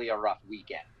probably a rough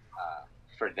weekend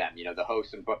for them. The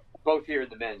hosts, and both here in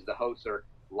the men's, the hosts are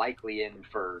likely in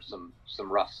for some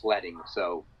rough sledding.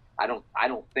 So I don't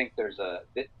think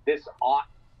this ought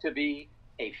to be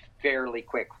a fairly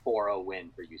quick 4-0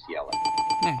 win for UCLA.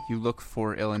 Yeah, you look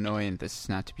for Illinois, and this is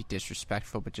not to be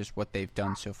disrespectful, but just what they've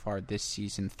done so far this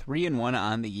season. 3-1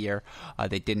 on the year.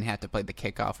 They didn't have to play the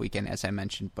kickoff weekend, as I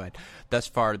mentioned, but thus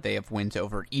far they have wins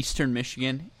over Eastern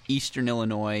Michigan, Eastern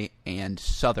Illinois, and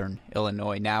Southern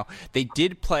Illinois. Now, they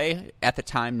did play, at the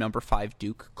time, number 5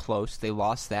 Duke close. They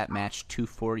lost that match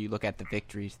 2-4. You look at the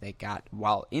victories they got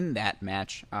while in that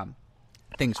match.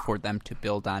 Things for them to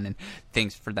build on and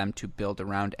things for them to build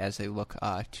around as they look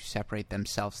to separate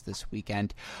themselves this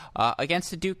weekend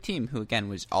against the Duke team, who again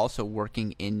was also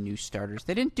working in new starters.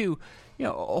 They didn't do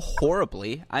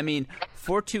horribly. I mean,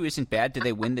 4-2 isn't bad. Did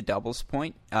they win the doubles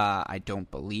point? I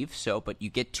don't believe so, but you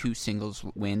get 2 singles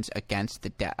wins against the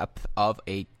depth of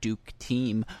a Duke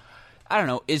team. I don't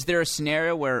know. Is there a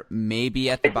scenario where maybe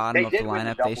at the bottom of the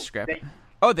lineup they scrap?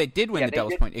 They did win the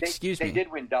doubles point. Excuse me. They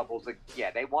did win doubles.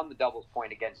 Yeah, they won the doubles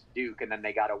point against Duke, and then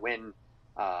they got a win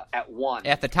at one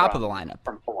at the top of the lineup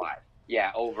from Hawaii.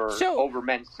 Yeah, over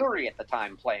Mansouri at the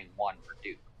time playing one for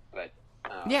Duke. But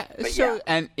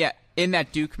in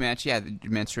that Duke match,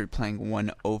 Mansouri playing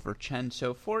one over Chen.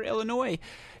 So for Illinois,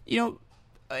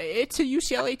 it's a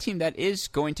UCLA team that is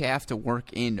going to have to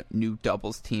work in new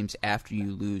doubles teams after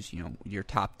you lose, your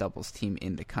top doubles team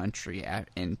in the country,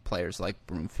 and players like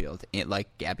Broomfield,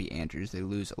 like Gabby Andrews. They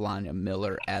lose Alana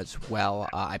Miller as well.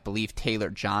 I believe Taylor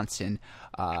Johnson.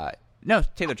 No,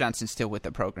 Taylor Johnson's still with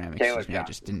the program. Excuse me, I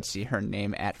just didn't see her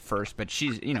name at first, but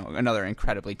she's another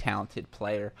incredibly talented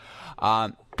player.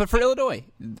 But for Illinois,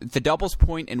 the doubles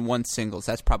point and one singles,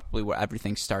 that's probably where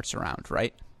everything starts around,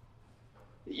 right?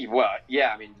 Well,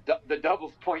 yeah, I mean, the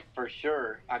doubles point for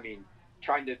sure. I mean,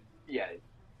 trying to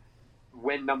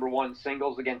win number one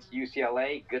singles against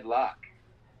UCLA, good luck.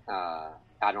 I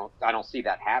don't see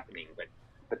that happening,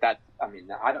 but that, I mean,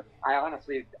 I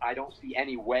honestly don't see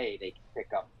any way they can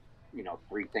pick up,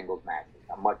 3 singles matches.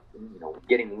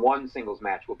 Getting one singles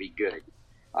match will be good.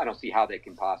 I don't see how they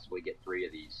can possibly get 3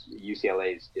 of these.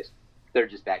 UCLA's they're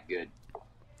just that good.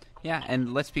 Yeah,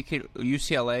 and let's be clear,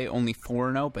 UCLA only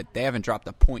 4-0, but they haven't dropped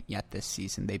a point yet this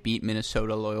season. They beat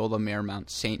Minnesota, Loyola Marymount,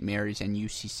 St. Mary's, and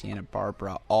UC Santa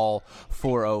Barbara, all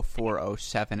 4-0, 4-0,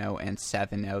 7-0, and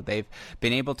 7-0. They've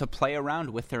been able to play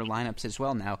around with their lineups as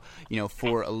well now.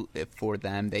 For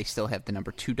them, they still have the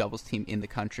number 2 doubles team in the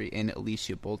country in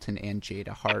Alicia Bolton and Jada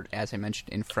Hart, as I mentioned,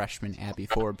 in freshman Abby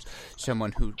Forbes,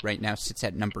 someone who right now sits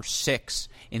at number 6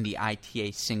 in the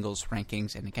ITA singles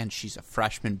rankings, and again, she's a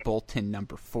freshman. Bolton,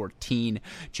 number 14.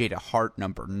 Jada Hart,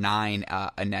 number 9.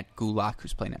 Annette Gulak,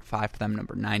 who's playing at 5 for them,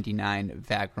 number 99.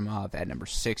 Vagramov at number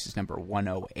 6 is number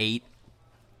 108.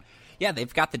 Yeah,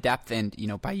 they've got the depth, and,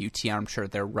 by UTR, I'm sure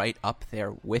they're right up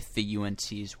there with the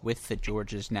UNCs, with the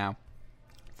Georgias now.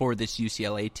 For this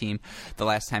UCLA team, the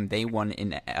last time they won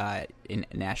in a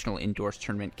national indoors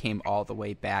tournament came all the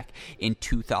way back in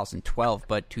 2012.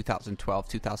 But 2012,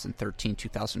 2013,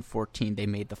 2014, they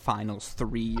made the finals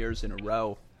 3 years in a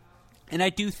row. And I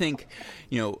do think,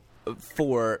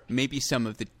 for maybe some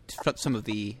of the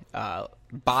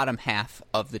bottom half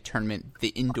of the tournament, the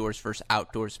indoors versus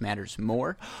outdoors matters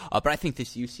more. But I think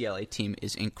this UCLA team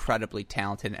is incredibly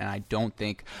talented, and I don't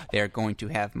think they're going to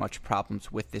have much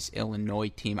problems with this Illinois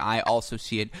team. I also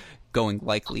see it going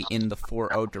likely in the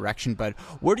 4-0 direction, but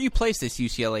where do you place this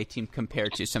UCLA team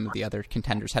compared to some of the other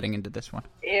contenders heading into this one?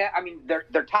 Yeah, I mean,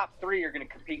 their top 3 are going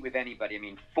to compete with anybody. I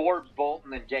mean, Forbes,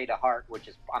 Bolton, and Jada Hart, which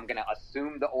is, I'm going to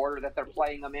assume the order that they're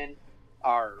playing them in,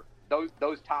 are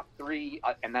those top 3,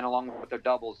 and then along with their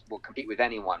doubles, will compete with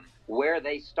anyone. Where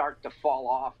they start to fall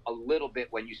off a little bit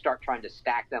when you start trying to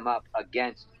stack them up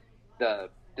against the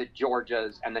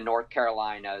Georgias and the North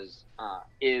Carolinas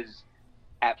is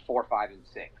at 4, 5, and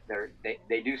 6.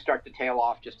 They do start to tail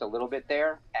off just a little bit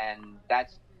there, and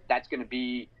that's going to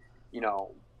be,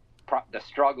 the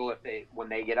struggle when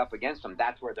they get up against them.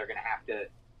 That's where they're going to have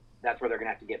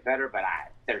to get better. But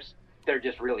they're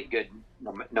just really good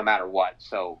no matter what.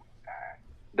 So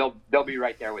they'll be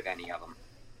right there with any of them.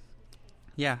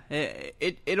 Yeah,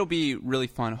 it'll be really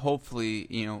fun. Hopefully,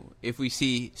 if we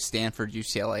see Stanford,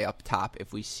 UCLA up top,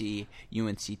 if we see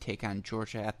UNC take on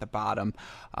Georgia at the bottom,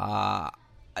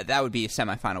 that would be a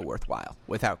semifinal worthwhile,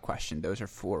 without question. Those are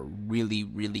 4 really,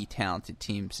 really talented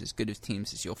teams, as good as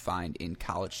teams as you'll find in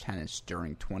college tennis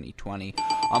during 2020.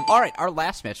 All right, our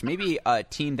last match, maybe a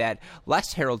team that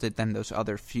less heralded than those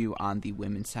other few on the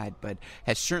women's side, but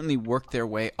has certainly worked their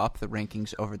way up the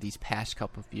rankings over these past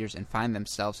couple of years and find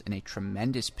themselves in a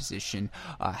tremendous position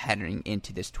heading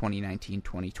into this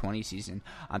 2019-2020 season.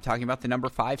 I'm talking about the number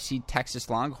 5 seed Texas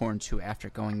Longhorns, who after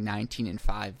going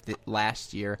 19-5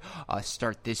 last year,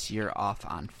 start this year off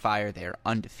on fire. They are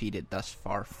undefeated thus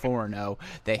far, 4-0.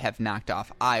 They have knocked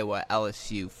off Iowa,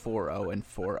 LSU 4-0 and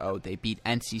 4-0. They beat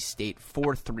NC State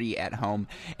 4-3 at home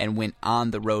and went on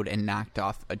the road and knocked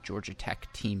off a Georgia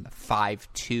Tech team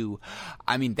 5-2.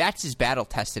 I mean, that's as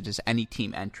battle-tested as any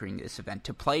team entering this event.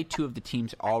 To play 2 of the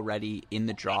teams already in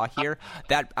the draw here,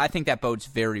 I think that bodes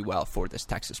very well for this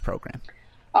Texas program.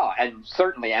 Oh, and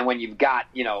certainly, and when you've got,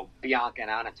 Bianca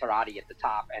and Anna Tarati at the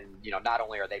top, and, not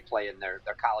only are they playing their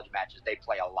college matches, they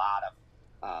play a lot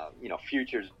of,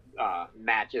 futures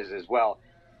matches as well.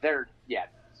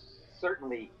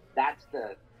 Certainly that's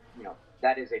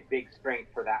that is a big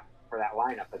strength for that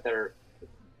lineup, but they're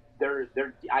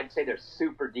I'd say they're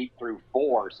super deep through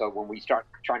 4. So when we start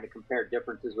trying to compare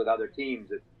differences with other teams,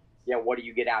 what do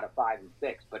you get out of 5 and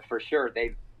 6? But for sure,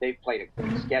 they've played a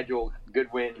good schedule,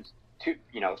 good wins,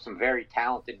 some very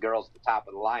talented girls at the top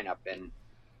of the lineup, and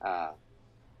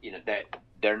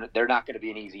they're not going to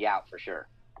be an easy out for sure.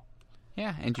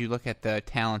 Yeah, and you look at the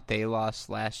talent they lost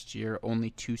last year. Only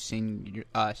two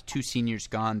seniors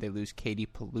gone. They lose Katie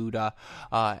Paluda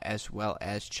as well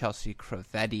as Chelsea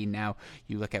Cravetti. Now,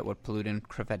 you look at what Paluda and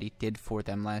Cravetti did for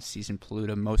them last season.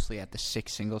 Paluda mostly at the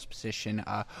 6 singles position,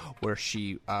 where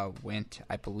she went,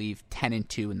 I believe,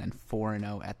 10-2 and then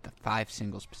 4-0 at the 5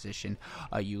 singles position.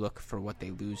 You look for what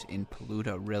they lose in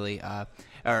Paluda, really. I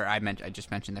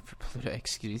just mentioned that for Paluda.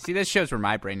 Excuse me. See, this shows where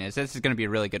my brain is. This is going to be a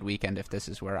really good weekend if this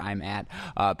is where I'm at.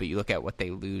 But you look at what they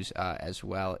lose as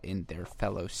well in their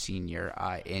fellow senior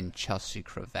in Chelsea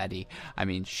Cravetti. I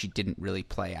mean, she didn't really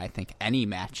play, I think, any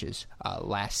matches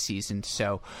last season.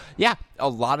 So, yeah, a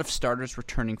lot of starters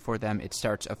returning for them. It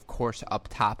starts, of course, up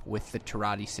top with the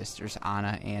Tirati sisters,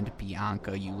 Anna and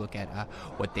Bianca. You look at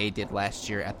what they did last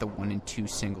year at the 1 and 2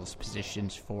 singles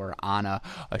positions for Anna.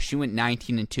 She went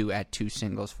 19-2 at 2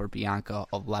 singles. For Bianca,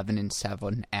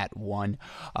 11-7 at 1.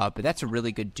 But that's a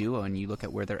really good duo, and you look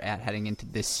at where they're at heading into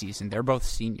this season. They're both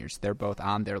seniors. They're both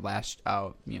on their last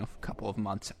couple of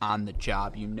months on the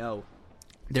job.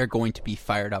 They're going to be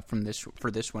fired up for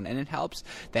this one, and it helps.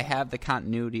 They have the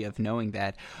continuity of knowing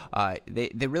that they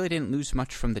really didn't lose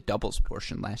much from the doubles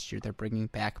portion last year. They're bringing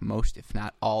back most, if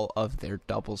not all, of their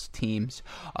doubles teams.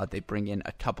 They bring in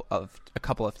a couple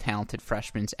of talented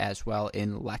freshmen as well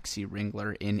in Lexi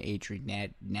Ringler, in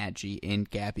Adrienne Nagy, in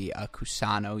Gabby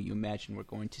Cusano. You imagine we're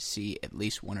going to see at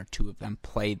least 1 or 2 of them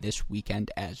play this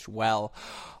weekend as well.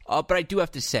 But I do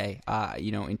have to say,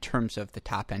 in terms of the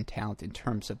top end talent, in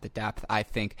terms of the depth, I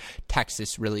think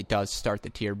Texas really does start the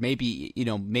tier. Maybe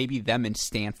them and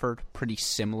Stanford pretty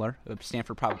similar.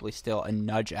 Stanford probably still a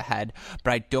nudge ahead,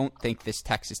 but I don't think this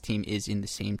Texas team is in the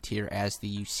same tier as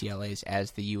the UCLAs,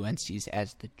 as the UNCs,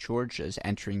 as the Georgias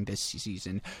entering this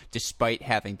season, despite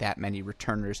having that many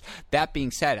returners. That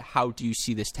being said, how do you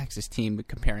see this Texas team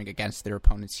comparing against their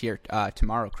opponents here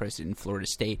tomorrow, Chris, in Florida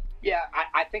State? Yeah,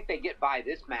 I think they get by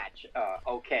this match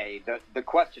okay. The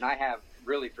question I have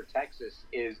really for Texas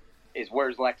is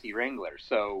where's Lexi Ringler?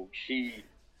 So she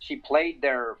played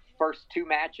their first 2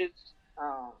 matches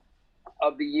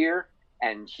of the year,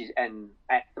 and she's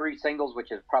at 3 singles,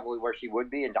 which is probably where she would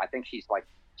be, and I think she's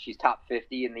top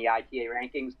 50 in the ITA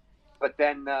rankings. But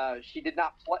then she did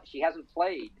not play. She hasn't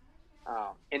played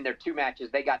in their 2 matches.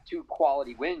 They got 2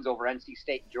 quality wins over NC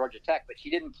State and Georgia Tech, but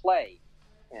she didn't play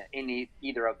in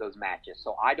either of those matches.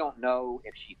 So I don't know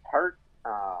if she's hurt,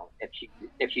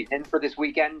 if she's in for this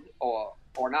weekend or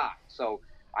not. So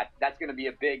that's going to be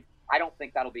a big. I don't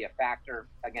think that'll be a factor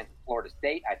against Florida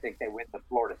State. I think they win the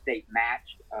Florida State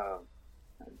match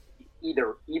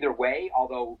either way.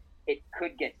 Although it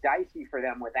could get dicey for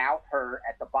them without her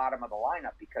at the bottom of the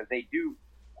lineup, because they do.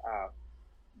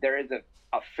 There is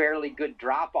a fairly good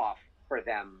drop off for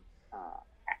them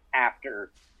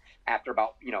after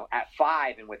about at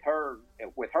 5, and with her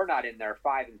not in there,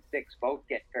 5 and 6 both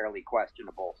get fairly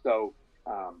questionable. So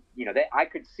I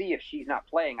could see, if she's not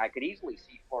playing, I could easily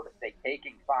see Florida State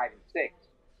taking 5 and 6.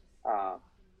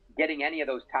 Getting any of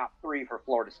those top 3 for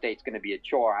Florida State's going to be a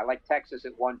chore. I like Texas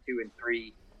at 1, 2, and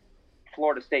 3.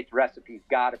 Florida State's recipe's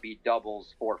got to be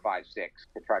doubles 4, 5, 6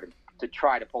 to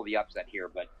try to pull the upset here,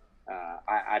 but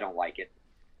I don't like it.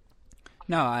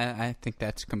 No, I think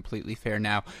that's completely fair.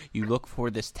 Now, you look for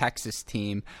this Texas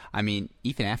team. I mean,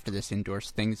 even after this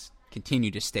indoors, things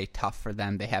continue to stay tough for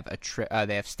them. They have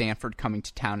they have Stanford coming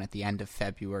to town at the end of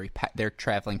February. They're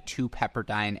traveling to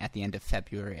Pepperdine at the end of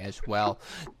February as well.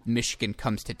 Michigan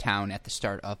comes to town at the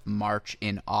start of March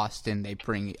in Austin. They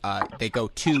go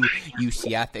to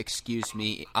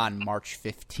UCF, on March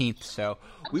 15th. So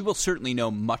we will certainly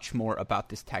know much more about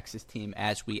this Texas team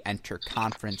as we enter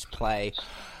conference play.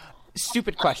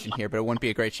 Stupid question here, but it wouldn't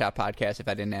be a Great Shot podcast if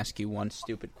I didn't ask you one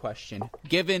stupid question.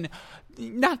 Given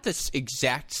not the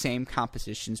exact same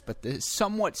compositions, but the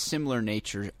somewhat similar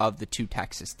nature of the 2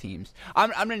 Texas teams,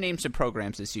 I'm going to name some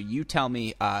programs this year. You tell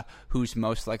me who's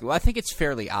most likely. Well, I think it's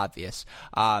fairly obvious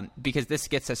because this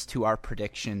gets us to our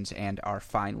predictions and our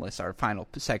finalists, our final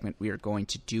segment we are going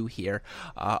to do here.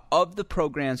 Of the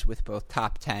programs with both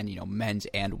top 10, men's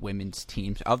and women's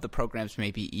teams, of the programs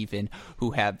maybe even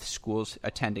who have schools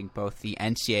attending both the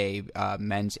NCAA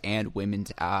men's and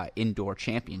women's indoor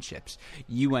championships,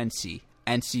 UNC,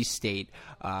 NC State,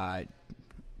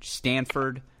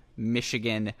 Stanford,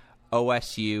 Michigan,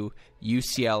 OSU,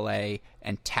 UCLA,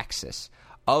 and Texas.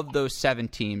 Of those 7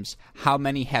 teams, how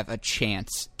many have a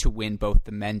chance to win both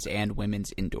the men's and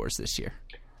women's indoors this year?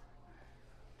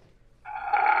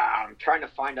 I'm trying to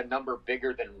find a number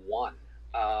bigger than 1.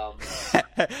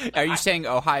 Are you saying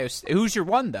Ohio State? Who's your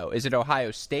one, though? Is it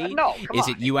Ohio State? No, Is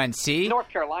it UNC? North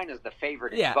Carolina's the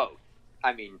favorite in both.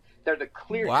 I mean, they're the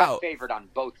clear-cut favorite on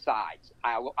both sides.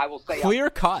 I will say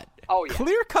clear-cut. Oh yeah,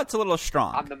 clear-cut's a little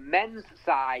strong. On the men's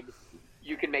side,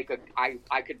 you can make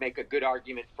I could make a good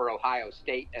argument for Ohio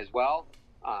State as well.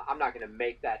 I'm not going to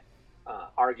make that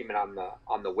argument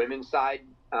on the women's side.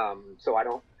 So I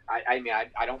don't. I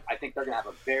think they're going to have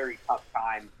a very tough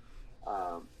time.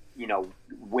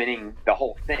 Winning the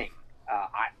whole thing.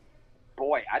 I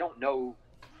don't know.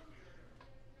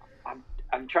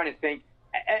 I'm trying to think.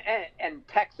 And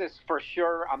Texas for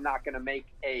sure. I'm not going to make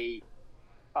I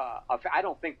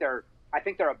don't think I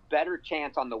think they're a better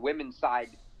chance on the women's side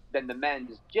than the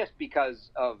men's, just because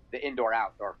of the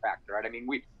indoor-outdoor factor. Right? I mean,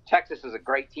 Texas is a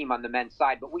great team on the men's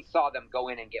side, but we saw them go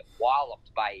in and get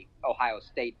walloped by Ohio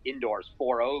State indoors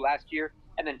 4-0 last year,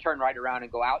 and then turn right around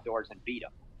and go outdoors and beat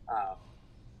them.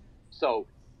 So,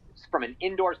 from an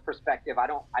indoors perspective, I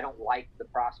don't like the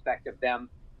prospect of them.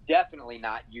 Definitely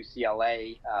not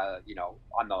UCLA.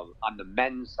 On the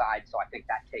men's side, so I think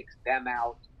that takes them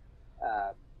out.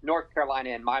 North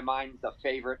Carolina, in my mind, the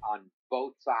favorite on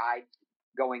both sides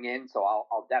going in, so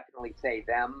I'll definitely say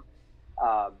them.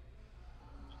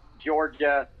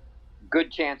 Georgia,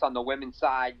 good chance on the women's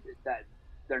side. That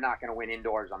they're not going to win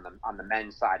indoors on the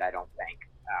men's side, I don't think.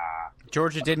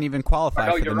 Georgia didn't even qualify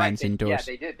for the men's indoors. Yeah,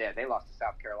 they did. They lost to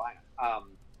South Carolina.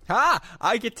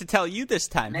 I get to tell you this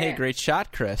time. Man. Hey, great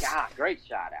shot, Chris. Yeah, great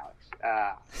shot,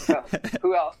 Alex.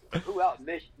 Who else?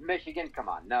 Michigan? Come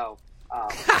on, no.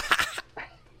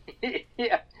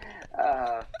 Yeah.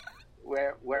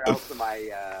 Where else am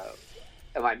I?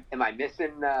 Am I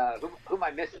missing? Who am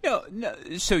I missing? No.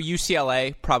 So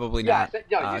UCLA probably not.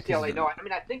 UCLA. No,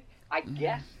 I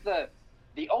guess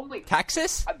the only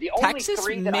Texas. The only Texas,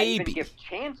 three that maybe. I even give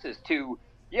chances to,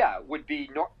 would be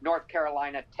North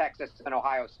Carolina, Texas, and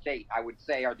Ohio State. I would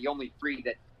say are the only three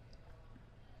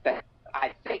that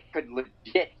I think could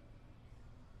legit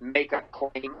make a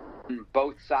claim on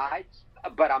both sides.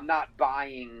 But I'm not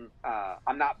buying.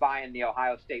 I'm not buying the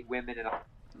Ohio State women, and I'm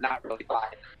not really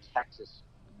buying the Texas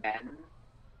men.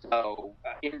 So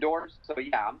indoors. So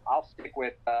I'll stick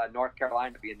with North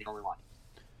Carolina being the only one.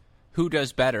 Who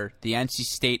does better, the NC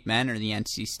State men or the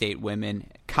NC State women,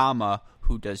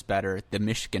 who does better, the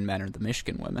Michigan men or the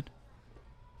Michigan women?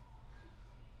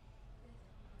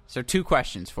 So 2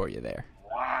 questions for you there.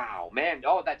 Wow, man.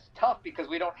 Oh, that's tough because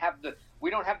we don't have the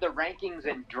rankings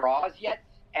and draws yet.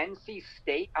 NC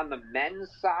State on the men's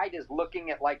side is looking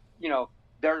at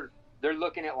they're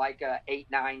looking at like a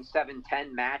 8-9,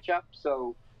 7-10 matchup.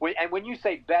 So when you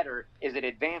say better, is it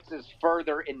advances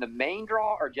further in the main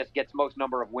draw or just gets most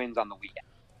number of wins on the weekend?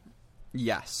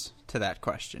 Yes, to that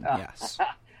question, yes.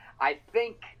 I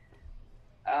think,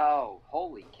 oh,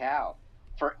 holy cow.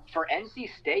 For NC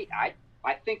State, I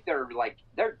think they're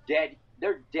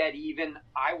dead even.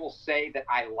 I will say that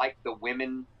I like the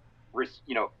women,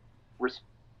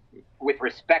 with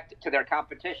respect to their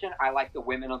competition, I like the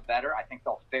women better. I think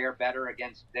they'll fare better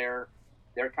against their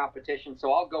competition.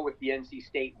 So I'll go with the NC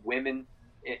State women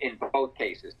in both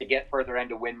cases to get further and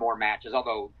to win more matches.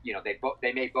 Although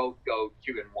they may both go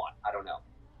 2-1. I don't know,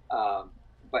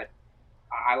 but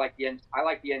I like the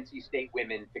NC State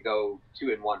women to go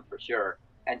 2-1 for sure.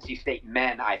 NC State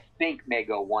men, I think, may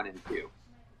go 1-2.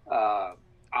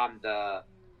 On the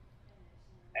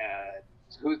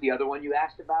who's the other one you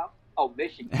asked about? Oh,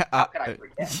 Michigan. How could I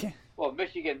forget? Well,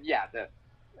 Michigan,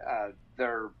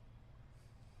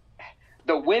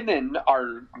 the women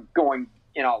are going,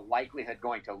 in all likelihood,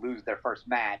 going to lose their first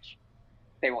match.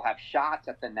 They will have shots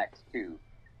at the next 2.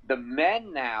 The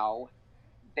men now,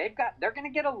 they're going to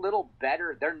get a little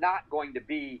better. They're not going to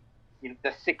be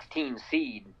the 16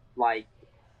 seed like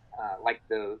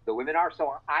the women are.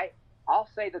 So I'll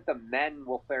say that the men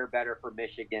will fare better for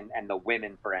Michigan and the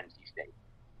women for NC State.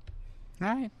 All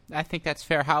right, I think that's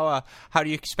fair. How do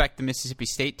you expect the Mississippi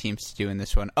State teams to do in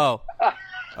this one? Oh,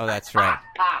 that's right.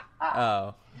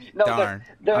 Oh, no, darn.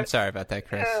 I'm sorry about that,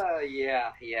 Chris.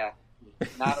 Yeah.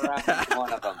 Not around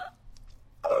one of them.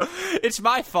 It's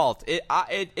my fault.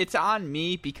 It's on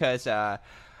me because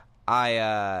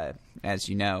I, as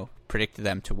you know, predicted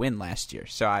them to win last year.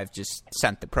 So I've just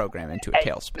sent the program into a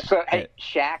tailspin. So,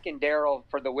 Shaq and Daryl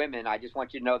for the women, I just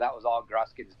want you to know that was all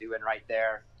Gruskin's doing right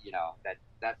there.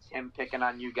 That's him picking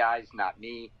on you guys, not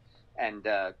me. And,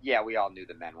 we all knew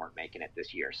the men weren't making it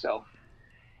this year. So,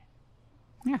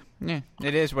 yeah,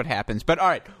 it is what happens. But all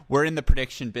right, we're in the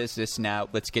prediction business now.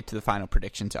 Let's get to the final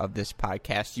predictions of this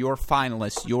podcast. Your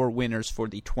finalists, your winners for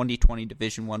the 2020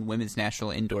 Division I Women's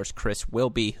National Indoors, Chris, will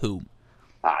be who?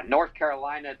 North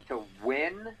Carolina to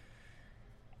win,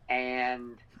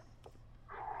 and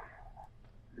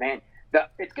man,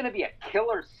 it's going to be a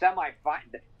killer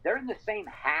semifinal. They're in the same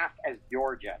half as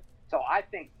Georgia, so I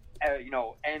think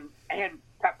and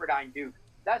Pepperdine Duke.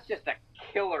 That's just a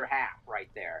killer half right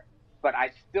there. But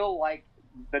I still like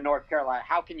the North Carolina.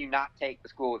 How can you not take the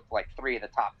school with like 3 of the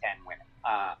top 10 women?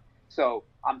 So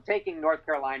I'm taking North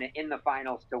Carolina in the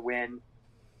finals to win.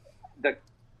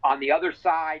 On the other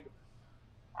side,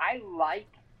 I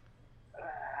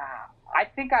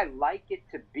think I like it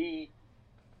to be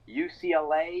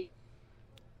UCLA.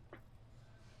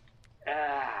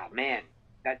 Man,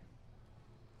 that's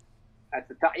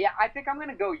the top. Yeah, I think I'm going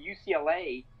to go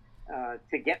UCLA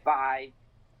to get by,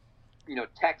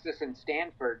 Texas and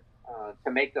Stanford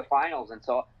to make the finals, and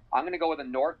so I'm going to go with a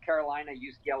North Carolina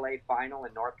UCLA final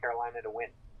and North Carolina to win.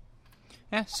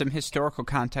 Yeah, some historical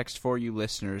context for you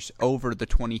listeners. Over the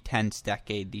 2010s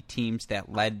decade, the teams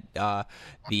that led the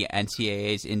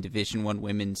NCAAs in Division I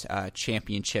Women's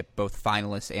Championship, both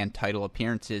finalists and title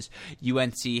appearances,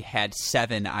 UNC had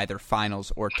 7 either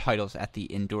finals or titles at the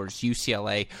indoors.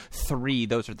 UCLA, 3.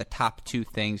 Those are the top 2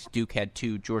 things. Duke had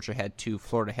 2, Georgia had 2,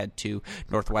 Florida had 2,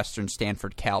 Northwestern,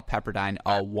 Stanford, Cal, Pepperdine,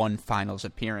 all 1 finals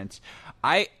appearance.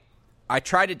 I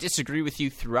try to disagree with you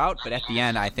throughout, but at the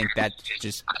end, I think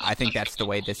that's the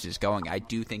way this is going. I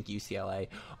do think UCLA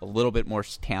a little bit more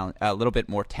talent, a little bit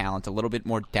more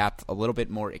depth, a little bit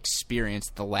more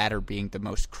experience. The latter being the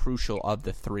most crucial of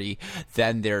the 3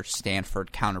 than their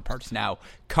Stanford counterparts. Now,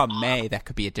 come May, that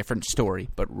could be a different story,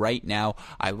 but right now,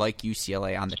 I like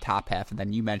UCLA on the top half. And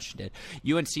then you mentioned it,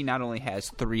 UNC not only has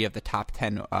 3 of the top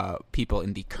 10 people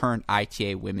in the current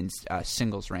ITA women's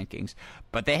singles rankings,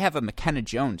 but they have a McKenna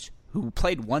Jones who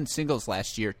played 1 singles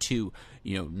last year too.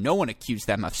 No one accused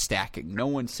them of stacking. No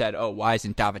one said, oh, why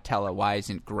isn't Davitella, why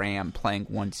isn't Graham playing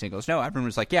 1 singles? No, everyone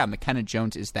was like, yeah, McKenna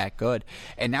Jones is that good.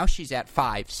 And now she's at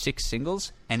 5, 6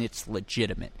 singles, and it's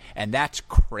legitimate. And that's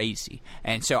crazy.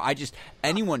 And so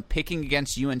anyone picking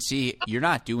against UNC, you're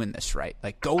not doing this right.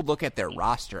 Like, go look at their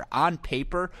roster. On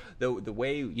paper, the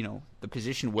way, the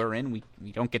position we're in, we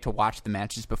don't get to watch the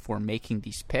matches before making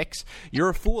these picks. You're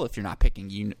a fool if you're not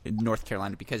picking North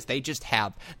Carolina, because they just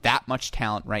have that much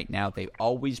talent right now. They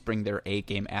always bring their A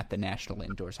game at the national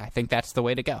indoors. I think that's the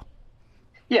way to go.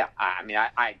 Yeah, I mean,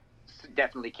 I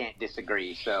definitely can't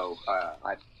disagree. So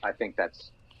I think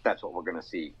that's what we're going to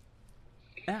see.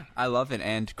 Yeah, I love it.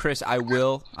 And Chris, I'm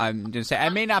going to say, I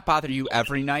may not bother you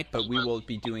every night, but we will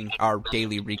be doing our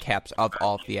daily recaps of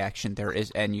all of the action there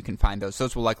is, and you can find those.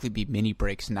 Those will likely be mini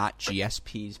breaks, not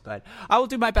GSPs, but I will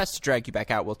do my best to drag you back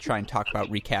out. We'll try and talk about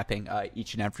recapping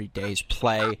each and every day's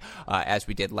play as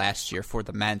we did last year for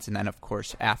the men's. And then, of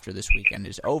course, after this weekend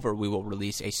is over, we will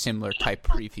release a similar type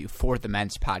preview for the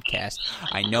men's podcast.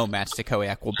 I know Matt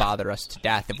Stakowiak will bother us to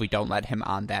death if we don't let him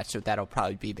on that, so that'll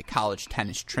probably be the college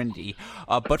tennis trinity.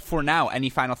 But for now, any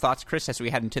final thoughts, Chris, as we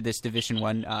head into this Division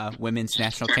I Women's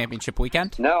National Championship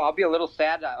weekend? No, I'll be a little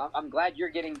sad. I'm glad you're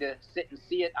getting to sit and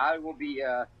see it. I will be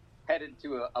headed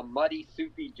to a muddy,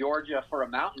 soupy Georgia for a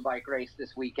mountain bike race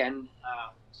this weekend,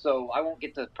 so I won't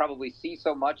get to probably see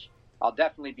so much. I'll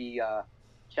definitely be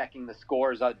checking the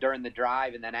scores during the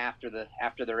drive and then after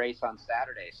the race on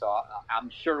Saturday. So I'm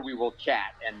sure we will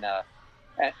chat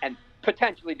and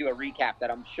potentially do a recap that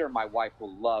I'm sure my wife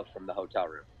will love from the hotel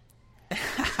room.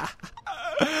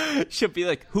 She'll be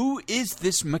like, who is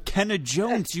this McKenna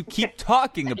Jones you keep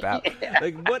talking about? Yeah.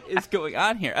 Like, what is going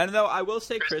on here? And though I will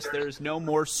say, Chris, there is no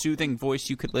more soothing voice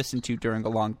you could listen to during a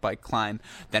long bike climb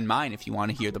than mine if you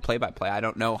want to hear the play-by-play. I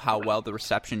don't know how well the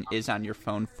reception is on your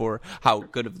phone, for how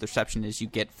good of the reception is you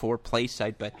get for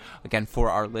PlaySite, but again, for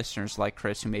our listeners like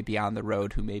Chris who may be on the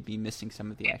road, who may be missing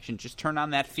some of the action, just turn on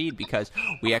that feed, because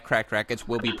we at Cracked Racquets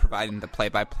will be providing the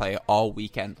play-by-play all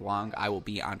weekend long. I will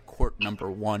be on court number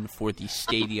 1 for the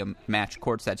stadium match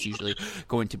courts. That's usually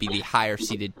going to be the higher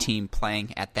seeded team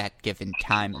playing at that given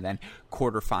time, and then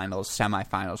quarterfinals,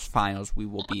 semifinals, finals, we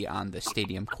will be on the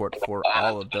stadium court for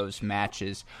all of those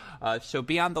matches. So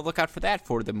be on the lookout for that,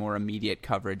 for the more immediate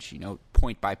coverage,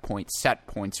 point by point, set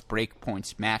points, break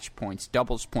points, match points,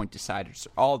 doubles point deciders,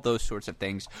 all those sorts of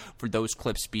things. For those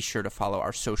clips, be sure to follow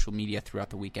our social media throughout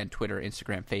the weekend: Twitter,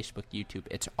 Instagram, Facebook, YouTube.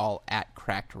 It's all at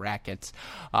Cracked Racquets.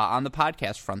 On the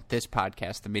podcast front, this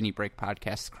podcast, the Mini Break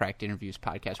podcast, the Cracked Interviews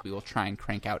podcast, we will try and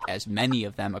crank out as many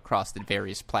of them across the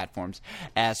various platforms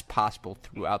as possible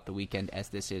throughout the weekend, as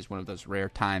this is one of those rare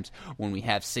times when we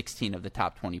have 16 of the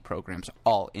top 20 programs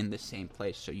all in the same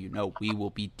place, so we will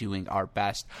be doing our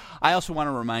best. I also want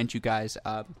to remind you guys,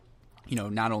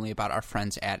 not only about our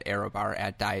friends at AeroBar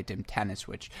at Diadem Tennis,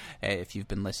 which, if you've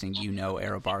been listening,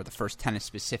 AeroBar, the first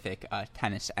tennis-specific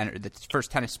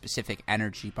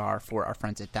energy bar for our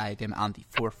friends at Diadem, on the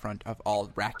forefront of all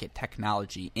racket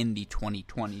technology in the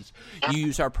 2020s. You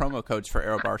use our promo codes for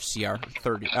AeroBar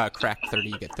CR30, Crack30,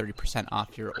 you get 30%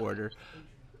 off your order.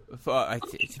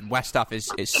 Westoff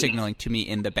is signaling to me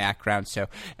in the background, so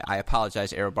I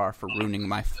apologize, AeroBar, for ruining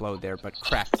my flow there, but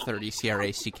Crack30,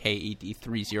 CRACKED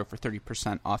 30 for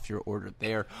 30% off your order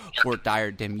there. For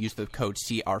Diadem, use the code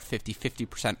CR50,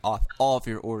 50% off all of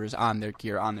your orders on their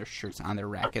gear, on their shirts, on their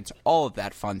rackets, all of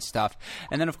that fun stuff.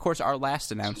 And then, of course, our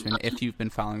last announcement, if you've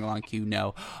been following along,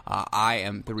 I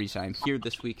am the reason I'm here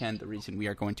this weekend, the reason we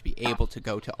are going to be able to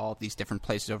go to all of these different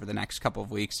places over the next couple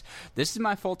of weeks. This is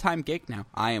my full-time gig now.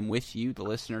 I am with you, the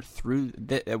listener, through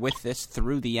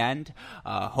the end.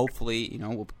 Hopefully,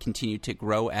 we'll continue to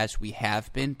grow as we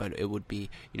have been, but it would be,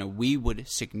 we would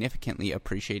significantly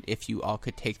appreciate if you all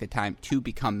could take the time to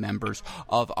become members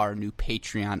of our new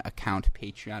Patreon account.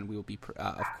 Patreon, we will be,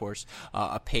 of course,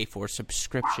 a pay-for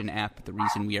subscription app. The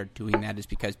reason we are doing that is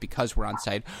because we're on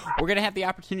site, we're going to have the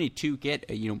opportunity to get,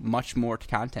 much more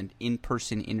content,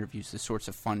 in-person interviews, the sorts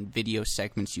of fun video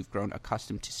segments you've grown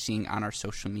accustomed to seeing on our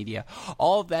social media,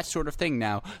 all of that sort of thing.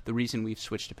 Now, the reason we've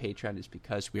switched to Patreon is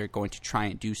because we are going to try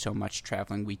and do so much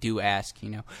traveling. We do ask,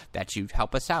 that you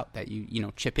help us out, that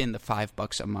you chip in the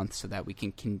 $5 a month so that we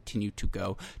can continue to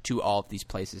go to all of these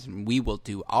places, and we will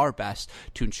do our best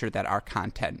to ensure that our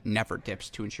content never dips,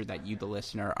 to ensure that you, the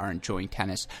listener, are enjoying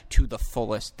tennis to the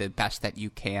fullest, the best that you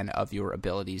can of your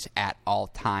abilities at all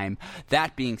time.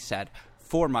 That being said,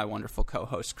 for my wonderful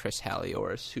co-host, Chris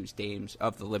Halioris, whose Dames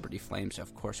of the Liberty Flames,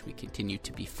 of course, we continue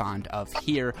to be fond of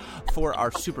here. For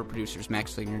our super producers,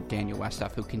 Max Flinger and Daniel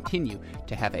Westoff, who continue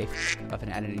to have of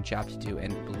an editing job to do.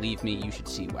 And believe me, you should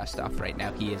see Westoff right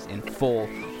now. He is in full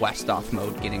Westoff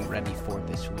mode, getting ready for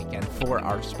this weekend. For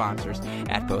our sponsors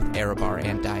at both AeroBar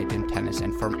and Diadem Tennis,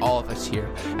 and from all of us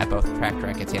here at both Cracked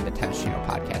Racquets and the Tennis Channel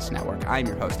Podcast Network, I'm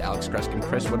your host, Alex Gruskin.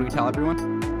 Chris, what do we tell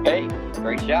everyone? Hey,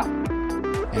 great job.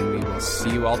 And we will see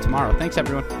you all tomorrow. Thanks,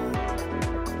 everyone.